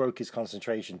think we broke his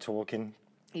concentration talking,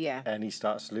 Yeah. and he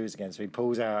starts to lose again. So he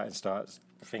pulls out and starts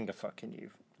finger fucking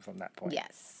you from that point.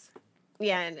 Yes.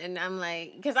 Yeah, and I'm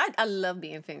like, because I love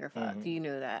being finger fucked. You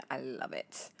know that. I love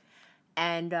it.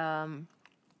 And,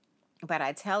 but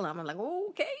I tell him, I'm like,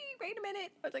 okay, wait a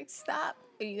minute. I was like, stop.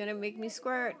 Are you going to make me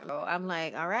squirt? So I'm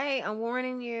like, all right, I'm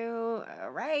warning you.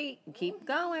 All right, keep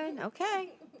going.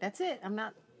 Okay, that's it.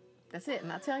 That's it. I'm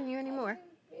not telling you anymore.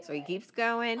 So he keeps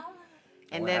going.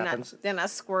 And What then happens? then I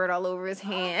squirt all over his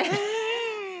hand.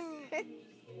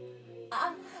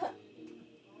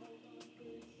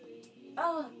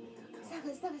 Oh, stop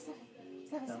it, stop it, stop it.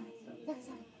 Stop it, stop it.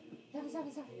 Stop it, stop it. Stop it, stop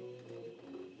it, stop it.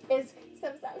 It's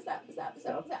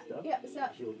stop. Yeah,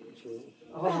 stop.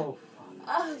 Oh,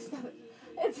 Oh, stop it.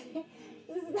 It's no.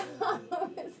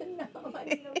 It's a no. I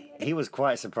didn't know you had he was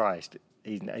quite surprised.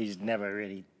 He's never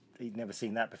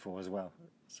seen that before as well.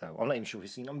 So I'm not even sure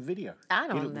he's seen it on video. I He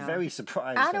don't looked know. very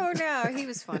surprised. I don't know. He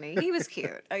was funny. He was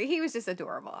cute. He was just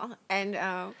adorable. And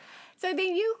so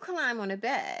then you climb on a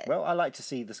bed. Well, I like to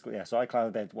see yeah. So I climb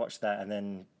the bed, watch that, and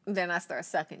then Then I start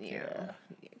sucking you. Yeah.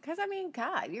 Because, I mean,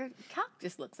 God, your cock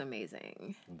just looks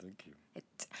amazing. thank you. It,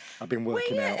 I've been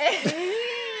working out. no,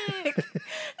 I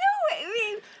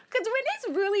mean, because when it's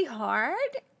really hard,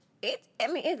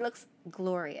 it looks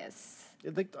glorious.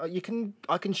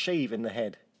 I can shave in the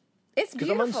head It's because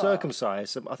beautiful. I'm uncircumcised.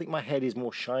 So I think my head is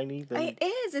more shiny than. It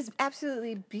is. It's absolutely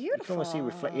You can beautiful. almost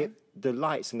see the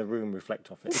lights in the room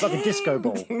reflect off it. It's like a disco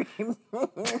ball. I'm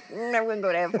going to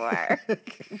go that far.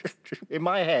 In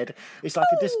my head, it's like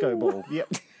a disco ball.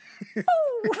 Yep.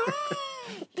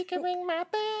 You can ring my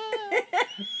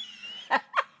bell.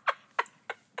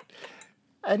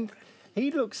 And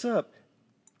he looks up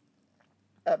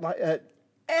at my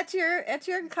At your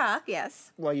cock,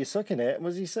 yes. while you're sucking it. What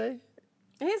does he say?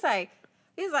 And he's like,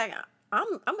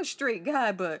 I'm a straight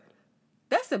guy, but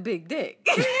that's a big dick.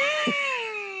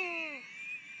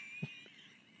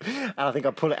 And I think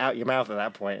I pull it out your mouth at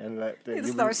that point and He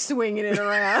starts swinging it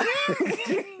around.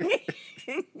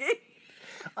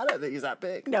 I don't think he's that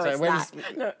big. No, So it's when not.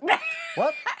 he's- No.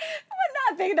 What? We're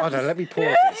not big enough. Oh no, let me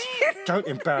pause this. Don't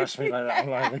embarrass me like that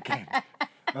online again.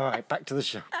 All right, back to the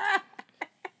show.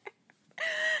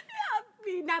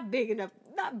 Not big enough.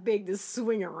 Not big to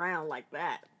swing around like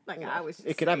that. Like I was.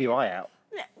 It could have your eye out.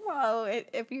 Yeah, well,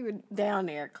 if you were down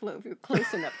there, if you were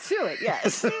close enough to it,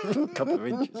 yes. A couple of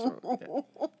inches.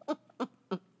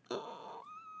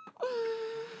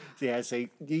 Yeah, so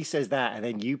he says that, and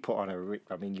then you put on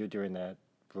you're doing the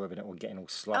rubbing it or getting all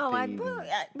sloppy. Oh, I will,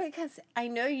 because I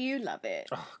know you love it.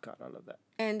 Oh, God, I love that.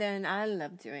 And then I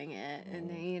love doing it. And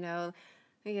then,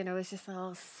 it's just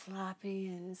all sloppy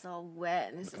and it's all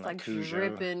wet and it's Looking just like like Cujo.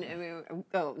 dripping. I mean,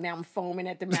 now I'm foaming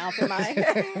at the mouth.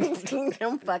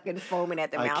 I'm fucking foaming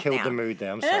at the mouth I killed now. the mood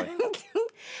there. I'm sorry.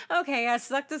 Okay, I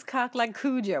sucked his cock like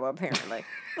Cujo, apparently.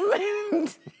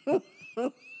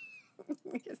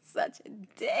 You're such a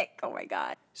dick. Oh, my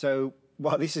God. So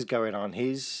while this is going on,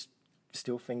 he's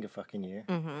still finger fucking you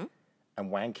and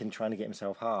wanking, trying to get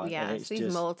himself hard. and Yeah, it's he's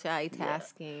just,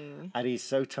 multitasking. and he's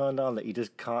so turned on that he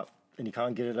just can't, and he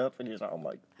can't get it up. And he's like, oh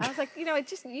my. I was like, you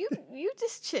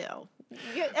just chill. But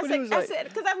he was I like- said,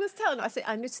 because I was telling him, I said,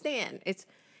 understand, it's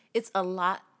a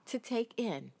lot to take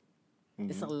in.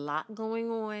 It's a lot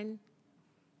going on.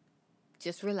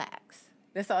 Just relax.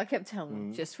 That's all I kept telling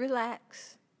him. Just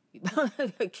relax.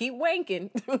 Keep wanking,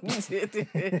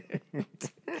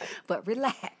 but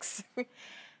relax.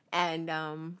 And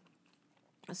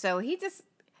so what did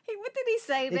he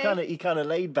say? He kind of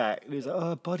laid back. And he's like,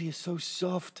 oh, body is so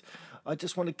soft. I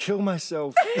just want to kill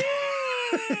myself.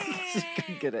 Just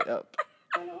couldn't get it up.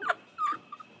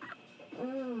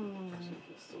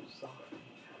 It's so soft.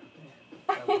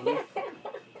 Can't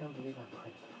believe I'm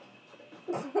like.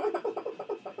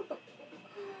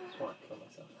 Just want to kill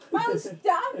myself. Oh,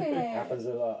 stop it! Happens a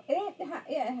lot. It happens.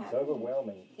 It's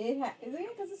overwhelming. Is it?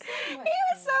 Because it's so much. He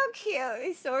was so cute.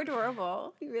 He's so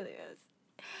adorable. He really is.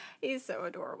 He's so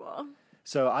adorable.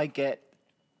 So I get,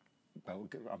 well,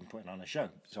 I'm putting on a show.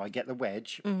 So I get the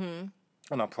wedge and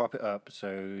I'll prop it up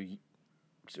so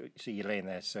you're laying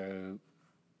there so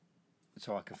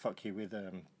I can fuck you with,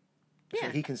 so Yeah.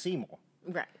 he can see more.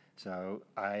 Right. So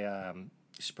I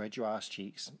spread your ass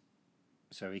cheeks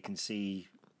so he can see.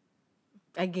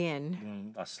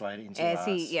 Again. I slide it into As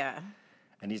his he, ass. yeah.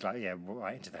 And he's like, yeah,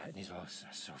 right into that. And he's like, oh,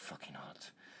 that's so fucking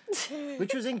hot.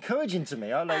 Which was encouraging to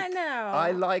me. I know.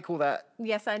 I like all that.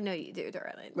 Yes, I know you do,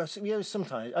 darling. Well,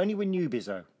 sometimes. Only with newbies,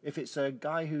 though. If it's a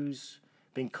guy who's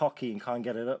been cocky and can't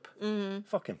get it up,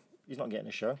 fuck him. He's not getting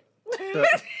a show.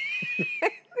 But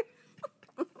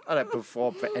I don't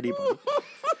perform for anybody.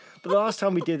 But the last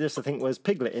time we did this, I think, was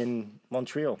Piglet in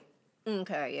Montreal.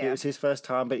 Okay, yeah. It was his first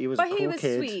time, but he was a But cool he was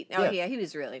kid. sweet. Oh, yeah, he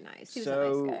was really nice. He was a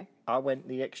So nice guy. I went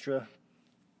the extra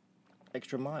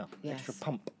mile, Yes. extra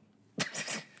pump.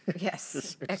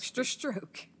 Yes. Extra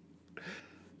stroke.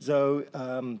 So,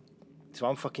 so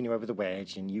I'm fucking you over the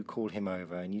wedge, and you called him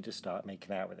over, and you just start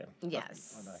making out with him.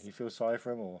 Yes. I know. You feel sorry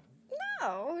for him, or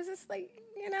No, it was just like,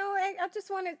 I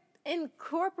just want to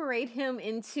incorporate him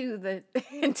into the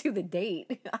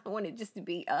date. I want it just to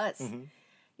be us.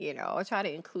 I try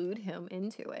to include him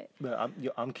into it. but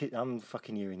I'm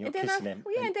fucking you, and you're And then kissing him.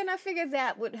 and then I figured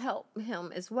that would help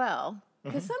him as well.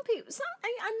 Because some people,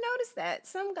 I noticed that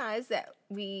some guys that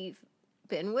we've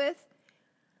been with,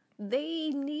 they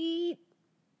need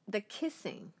the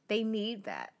kissing. They need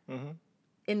that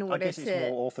in I order guess to. it's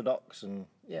more orthodox, and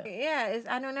yeah. Yeah,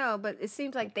 I don't know, but it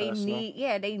seems like they personal.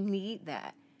 need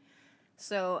that.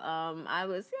 So I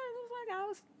was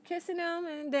kissing him,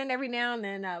 and then every now and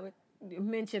then I would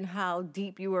mention how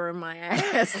deep you were in my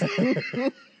ass.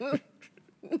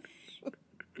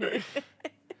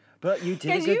 But you did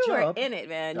a Because good you job. were in it,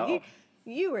 man. Oh.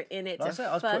 You were in it to I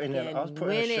was putting fucking a show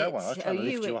win it. on. I was trying to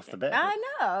lift you off the bed. I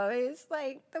know. It's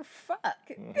like, the fuck?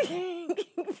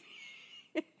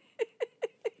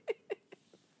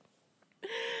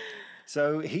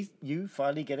 So you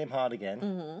finally get him hard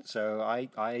again. So I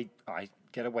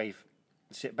get away,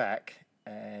 sit back,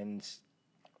 and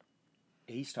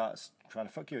he starts trying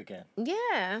to fuck you again.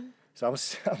 Yeah. So I'm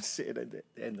sitting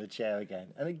in the chair again,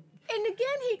 and And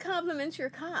again, he compliments your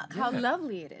cock, how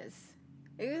lovely it is.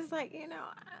 It was like,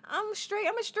 I'm a straight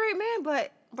man,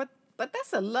 but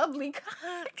that's a lovely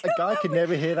cock. a guy could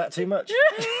never hear that too much.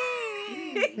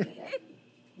 Lovely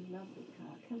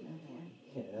cock. Come on here.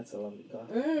 Yeah, that's a lovely cock.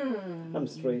 I'm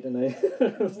straight and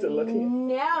I'm still looking.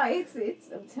 No, it's.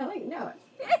 I'm telling you, no.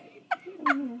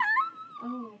 Oh my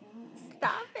god.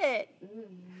 Stop it.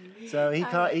 So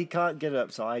he can't get it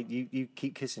up. So you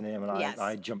keep kissing him, and Yes.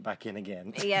 I jump back in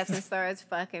again Yes, and starts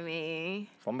fucking me.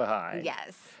 from behind.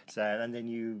 Yes. So and then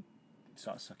you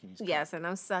start sucking his cock. Yes, and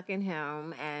I'm sucking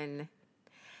him, and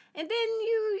then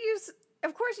you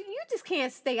of course, you just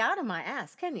can't stay out of my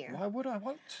ass, can you? Why would I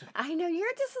want to? I know,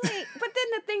 you're just like, but then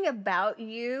the thing about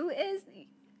you is,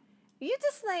 you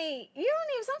just like,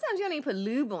 sometimes you don't even put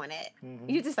lube on it.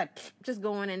 You just like, just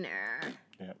going in there.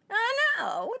 Yeah. I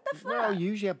know, what the fuck? Well, you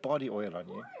usually have body oil on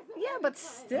you. Yeah, but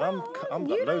still. I've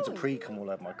you got loads of don't- pre-cum all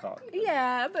over my cock.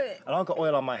 Yeah, but. And I've got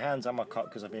oil on my hands and my cock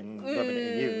because I've been rubbing it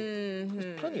in you.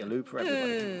 There's plenty of lube for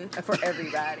everybody. For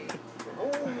everybody.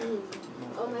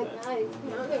 Oh my god, he's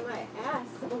pounding my ass.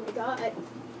 Oh my god.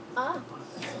 Ah.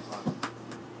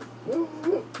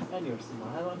 And your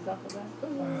smile on top of that.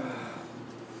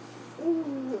 I feel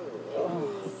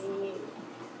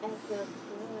good.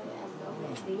 I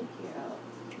love it. Thank you.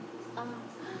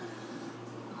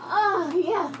 Oh,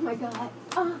 yeah. Oh my god.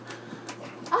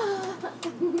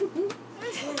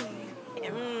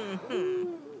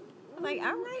 I'm like,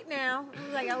 all right now.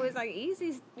 I'm like, I was like,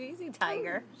 easy,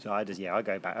 tiger. So I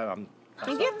go back.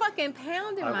 And get fucking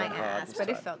pounding I my went hard ass, this but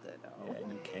it time. felt good though. Yeah,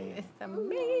 you came. It's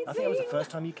amazing. I think it was the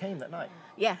first time you came that night.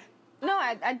 Yeah. No,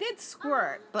 I did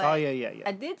squirt, but Oh, yeah.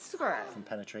 I did squirt. From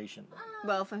penetration.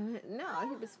 Well, from no,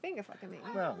 he was finger fucking me.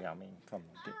 Well, yeah, I mean, from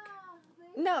the dick.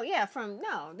 No, yeah, that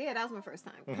was my first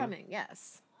time coming.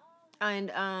 Yes,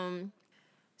 and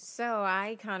so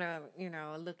I kind of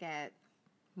look at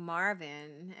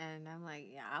Marvin and I'm like,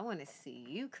 yeah, I want to see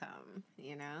you come,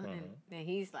 and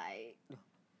he's like,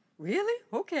 really?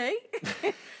 Okay.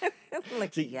 I'm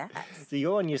like, See, yes. So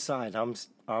you're on your side.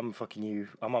 I'm fucking you.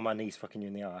 I'm on my knees fucking you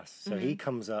in the ass. So he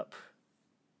comes up,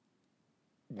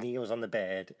 kneels on the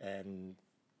bed, and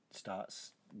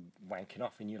starts wanking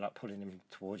off, and you're like pulling him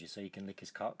towards you so you can lick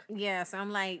his cock. Yeah, so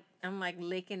I'm like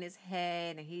licking his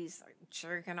head, and he's like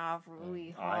jerking off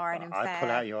really hard and I fast. pull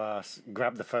out your ass,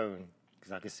 grab the phone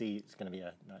because I can see it's gonna be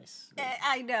a nice.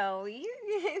 I know you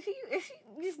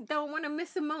just don't want to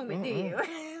miss a moment, do you?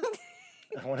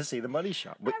 I want to see the money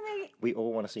shot. We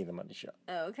all want to see the money shot.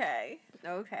 Okay.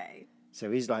 So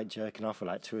he's like jerking off for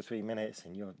like 2 or 3 minutes,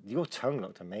 and your tongue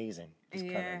looked amazing. It's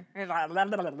Yeah.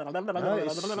 No,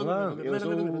 it's slow.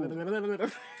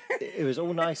 It was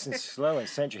all nice and slow and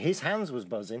sensual. His hands was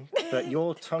buzzing, but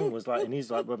your tongue was like, and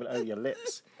he's like rubbing over your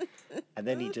lips, and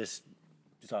then he just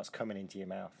starts coming into your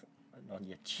mouth and on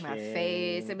your chin. My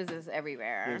face, it was just It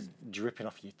everywhere. was dripping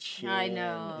off your chin. I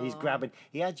know. He's grabbing.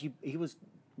 He had you. He was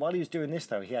while he was doing this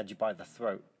though. He had you by the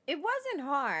throat. It wasn't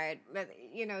hard, but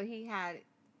he had.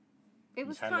 It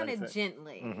was hand kind went of for-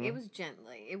 gently. It was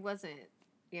gently. It wasn't.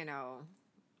 He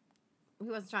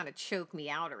wasn't trying to choke me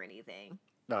out or anything.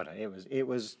 No, it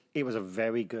was a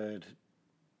very good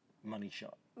money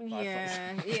shot. I thought.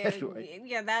 Yeah, Anyway.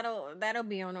 yeah. That'll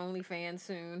be on OnlyFans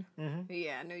soon.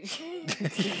 Yeah, no.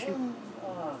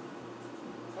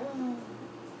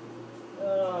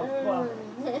 Oh fuck.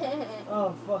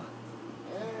 Oh fuck.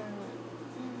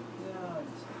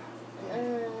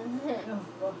 Oh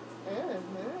fuck.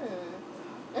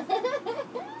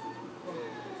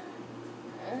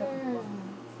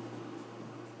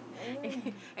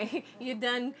 You're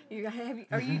done.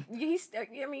 Are you?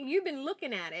 I mean, you've been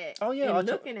looking at it. Oh yeah, and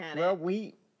looking at well,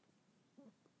 it.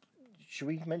 Should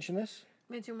we mention this?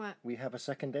 Mention what? We have a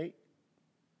second date.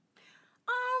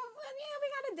 Yeah, we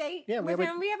got a date. Yeah, with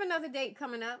him. We have another date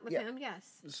coming up with him.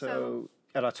 Yes. So,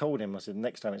 and I told him, I said,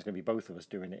 next time it's going to be both of us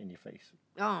doing it in your face.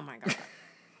 Oh my god.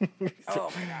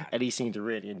 Oh my god. And he seemed to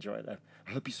really enjoy that.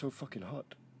 I hope he's so fucking hot.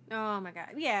 Oh my god.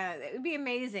 Yeah, it would be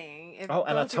amazing if Oh,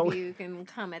 and I both told- of you can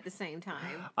come at the same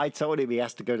time. I told him he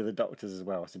has to go to the doctors as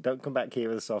well. I said, don't come back here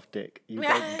with a soft dick. You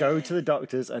go to the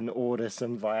doctors and order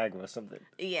some Viagra or something.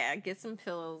 Yeah, get some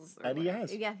pills. or And he whatever.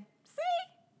 has. Yeah. See?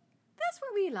 That's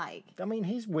what we like. I mean,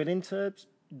 he's willing to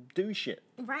do shit.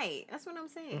 Right. That's what I'm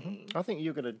saying. I think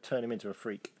you're going to turn him into a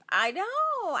freak. I know.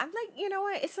 I'm like, you know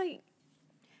what? It's like,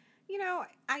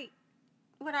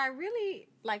 what I really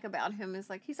like about him is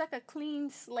like he's like a clean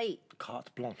slate.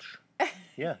 Carte blanche.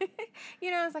 Yeah.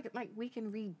 It's like we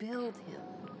can rebuild him.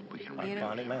 Like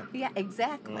Barney Man. Yeah,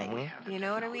 exactly. You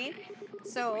know what I mean?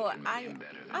 So I'm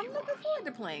looking forward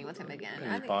to playing with him again.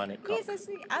 He's Barney he's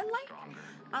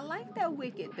I like that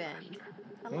wicked bend.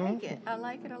 I like it. I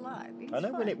like it a lot. It's I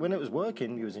know fun. when it was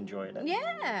working, you was enjoying it.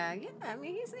 Yeah. I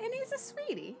mean, he's a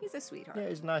sweetie. He's a sweetheart. Yeah,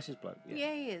 he's nice as bloke.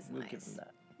 Yeah, he is We'll nice. give him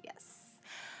that. Yes.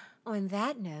 On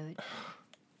that note,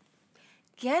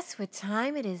 guess what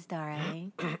time it is,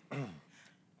 darling?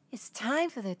 It's time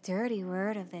for the dirty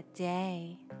word of the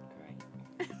day.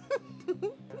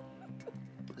 Great.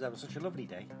 That was such a lovely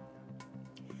day.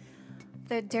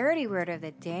 The dirty word of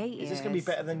the day Is this going to be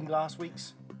better than last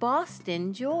week's?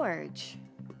 Boston George.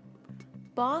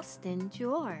 Boston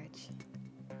George.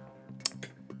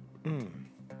 Anything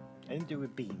to do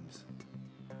with beans?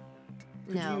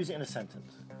 Could No. you use it in a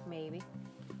sentence? Maybe.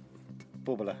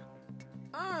 Bubbler.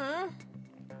 All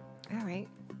right.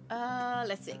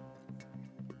 Let's see.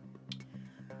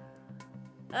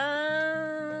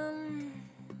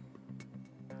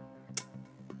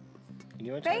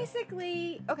 You want to?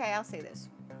 Basically, okay, I'll say this.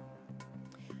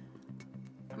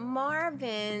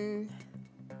 Marvin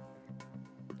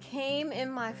came in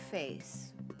my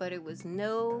face, but it was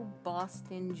no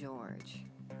Boston George.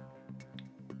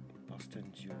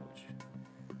 Boston George.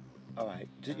 All right.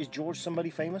 Is George somebody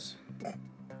famous?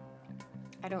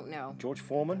 I don't know. George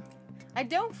Foreman? I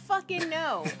don't fucking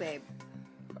know, babe.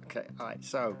 Okay. All right.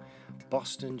 So,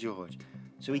 Boston George.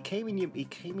 So he came in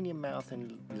your mouth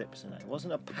and lips, and that. It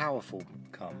wasn't a powerful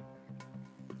cum.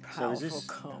 So is this?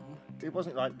 Cum. It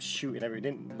wasn't like shooting every. It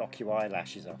didn't knock your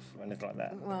eyelashes off or anything like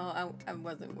that. Well, I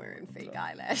wasn't wearing fake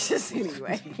eyelashes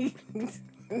anyway.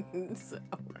 So.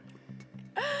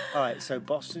 All right. So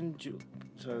Boston.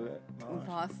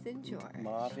 Boston George.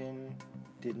 Marvin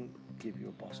didn't give you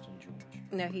a Boston George.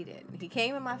 No, he didn't. He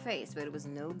came in my face, but it was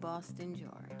no Boston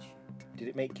George. Did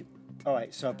it make you? All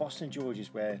right. So a Boston George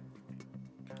is where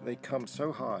they come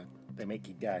so hard they make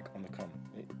you gag on the cum.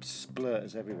 It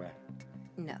splurts everywhere.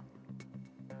 No.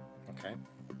 Okay.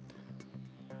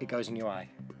 It goes in your eye,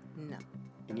 No.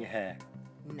 in your hair.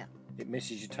 No. It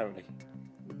misses you totally.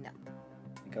 No.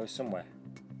 It goes somewhere.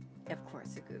 Of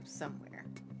course it goes somewhere.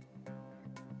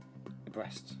 Your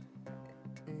breasts.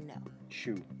 No.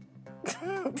 Shoe.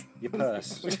 Your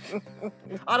purse.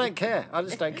 I don't care. I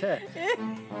just don't care.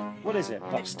 What is it?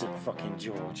 Boston fucking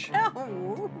George.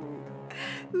 Oh.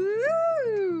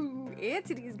 Ooh.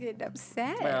 Anthony's getting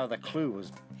upset. Well, the clue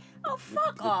was. Oh,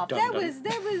 fuck the off. dum-dum.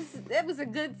 That was a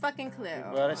good fucking clue.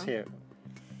 Well, let's hear it.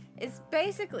 It's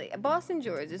basically a Boston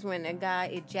George is when a guy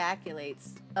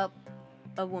ejaculates up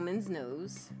a woman's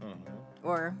nose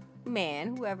or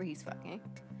man, whoever he's fucking,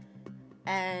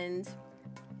 and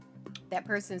that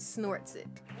person snorts it.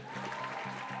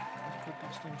 That's called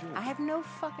Boston George. I have no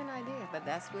fucking idea, but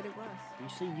that's what it was. You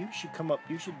see, you should come up.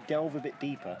 You should delve a bit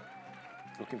deeper,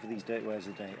 looking for these dirty words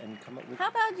a day, and come up with. How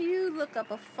about you look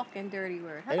up a fucking dirty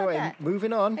word? How Anyway, about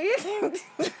moving on. that?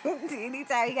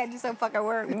 Anytime you gotta do some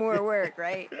fucking more work,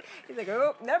 right? He's like,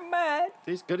 oh, never mind.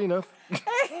 It's good enough. No,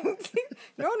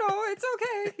 it's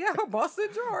okay. Yeah, Boston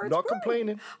George. Not Woo.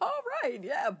 complaining. All right,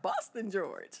 yeah, Boston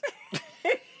George.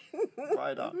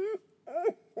 Right up.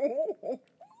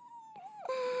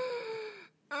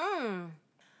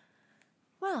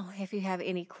 Well, if you have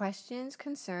any questions,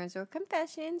 concerns, or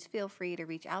confessions, feel free to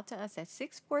reach out to us at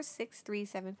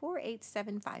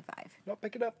 646-374-8755. Not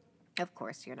picking up. Of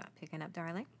course, you're not picking up,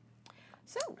 darling.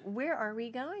 So, where are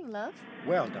we going, love?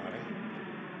 Well, darling,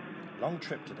 long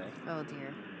trip today. Oh,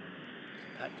 dear.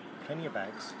 Packed plenty of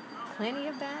bags. Plenty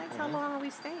of bags? How long are we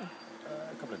staying?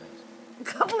 A couple of days. A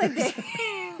couple of days.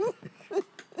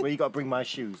 Well, you got to bring my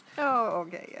shoes. Oh,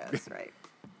 okay, yeah, that's right.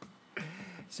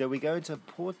 So we go to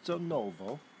Porto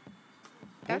Novo.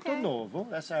 Porto Okay. Novo.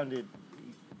 That sounded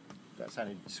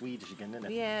Swedish again, didn't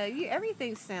it? Yeah,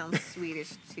 everything sounds Swedish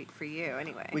for you,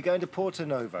 anyway. We're going to Porto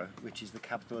Novo, which is the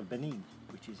capital of Benin,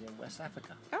 which is in West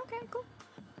Africa. Okay, cool.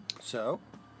 So,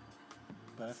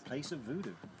 birthplace of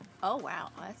voodoo. Oh, wow,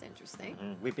 that's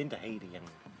interesting. We've been to Haiti, and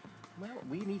well,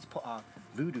 we need to put our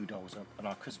voodoo dolls up on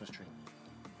our Christmas tree.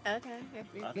 Okay, if I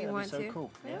think you that'd be want so to.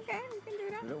 cool, yeah. Okay, we can do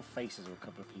that. The little faces of a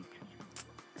couple of people.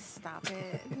 Stop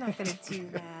it. You're not going to do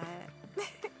that.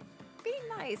 Be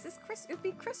nice. It'd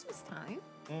be Christmas time.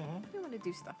 Mm-hmm. You want to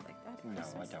do stuff like that at No,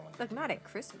 Christmas. I don't want to. Look, not at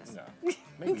Christmas. No,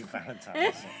 maybe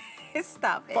Valentine's.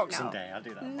 Stop it. Boxing no. Day, I'll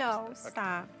do that. No, Okay.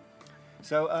 stop.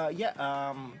 So, I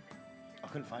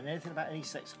couldn't find anything about any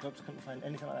sex clubs. I couldn't find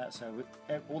anything like that. So,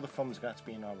 all the fun's got to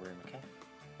be in our room, okay?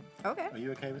 Okay. Are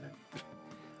you okay with it?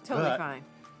 Totally But- fine.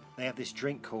 They have this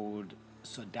drink called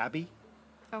Sodabi,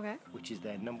 Okay. which is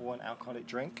their #1 alcoholic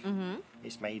drink. Mm-hmm.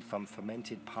 It's made from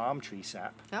fermented palm tree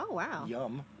sap. Oh, wow.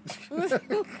 Yum.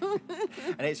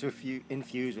 And it's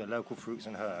infused with local fruits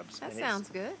and herbs. That And sounds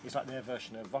good. It's like their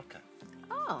version of vodka.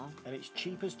 Oh, And it's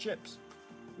cheap as chips.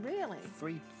 really?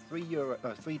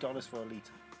 $3 for a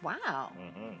litre. Wow.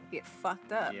 Get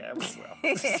fucked up. Yeah, we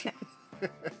will.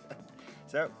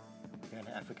 So, we're going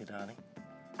to Africa, darling.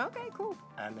 Okay, cool.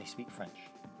 And they speak French.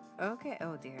 Okay.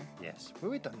 Oh, dear. Yes.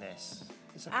 Well, we've done this.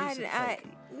 It's a piece of cake.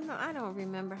 I don't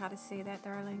remember how to say that,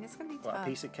 darling. It's going to be What, tough. a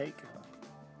piece of cake?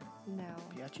 No,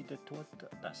 Piaci di torta?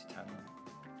 That's Italian.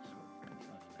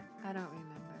 I don't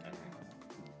remember.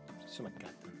 Something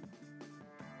gatto.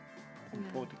 Un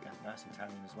po' di gatto. That's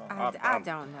Italian as well. I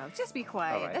don't know. Just be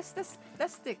quiet. All right.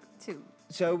 Let's stick to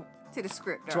So, the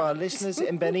script. to our darling. listeners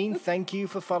in Benin, thank you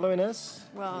for following us.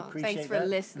 Well, We appreciate thanks for that.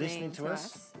 listening to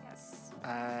us. Yes.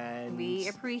 And, We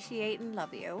appreciate and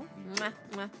love you. Mwah,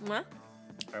 mwah, mwah.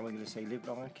 and we're going to say live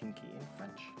long and kinky in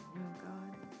French. Oh,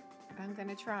 God. I'm going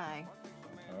to try.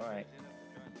 All right.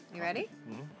 You ready?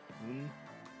 Un,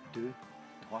 deux,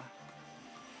 trois.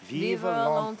 Vive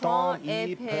longtemps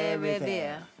et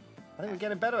pérévère. I think we're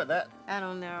getting better at that. I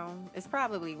don't know. It's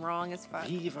probably wrong as fuck.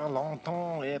 Vive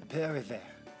longtemps et pérévère.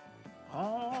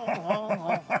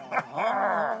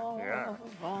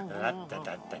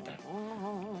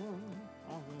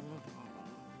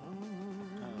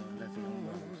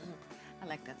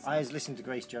 I was listening to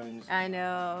Grace Jones. I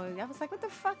know. I was like, what the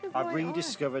fuck is I going on?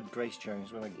 rediscovered Grace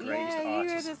Jones, one of the greatest Yeah, you were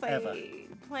artists just like ever.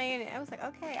 playing it. I was like,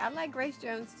 okay, I like Grace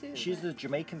Jones too. She's but- the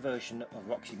Jamaican version of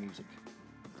Roxy Music.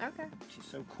 Okay. She's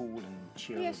so cool and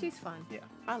chill. Yeah, she's fun. Yeah.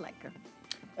 I like her.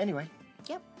 Anyway,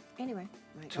 Yep. Anyway.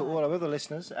 My to God. all our other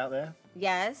listeners out there,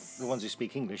 Yes. the ones who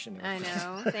speak English anyway. I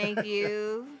know. Thank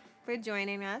you for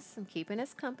joining us and keeping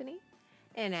us company.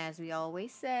 And as we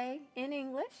always say in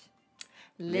English,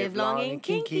 live long and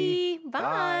kinky.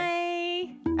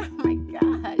 Bye. Oh my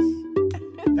gosh.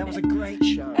 That was a great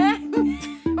show.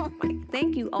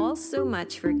 Thank you all so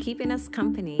much for keeping us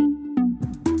company.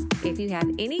 If you have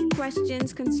any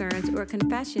questions, concerns, or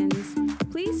confessions,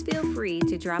 please feel free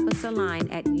to drop us a line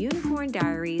at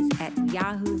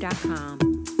unicorndiaries@yahoo.com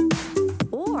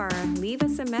or leave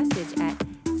us a message at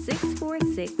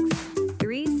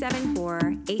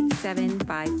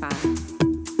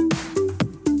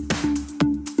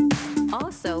 646-374-8755.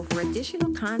 Also, for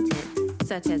additional content,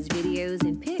 such as videos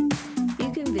and pics, you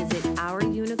can visit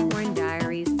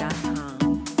ourunicorndiaries.com.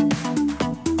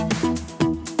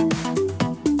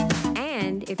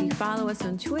 And if you follow us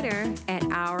on Twitter at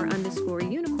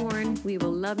 @our_unicorn, we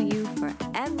will love you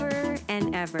forever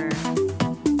and ever.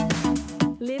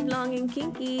 Live long and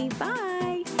kinky.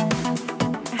 Bye.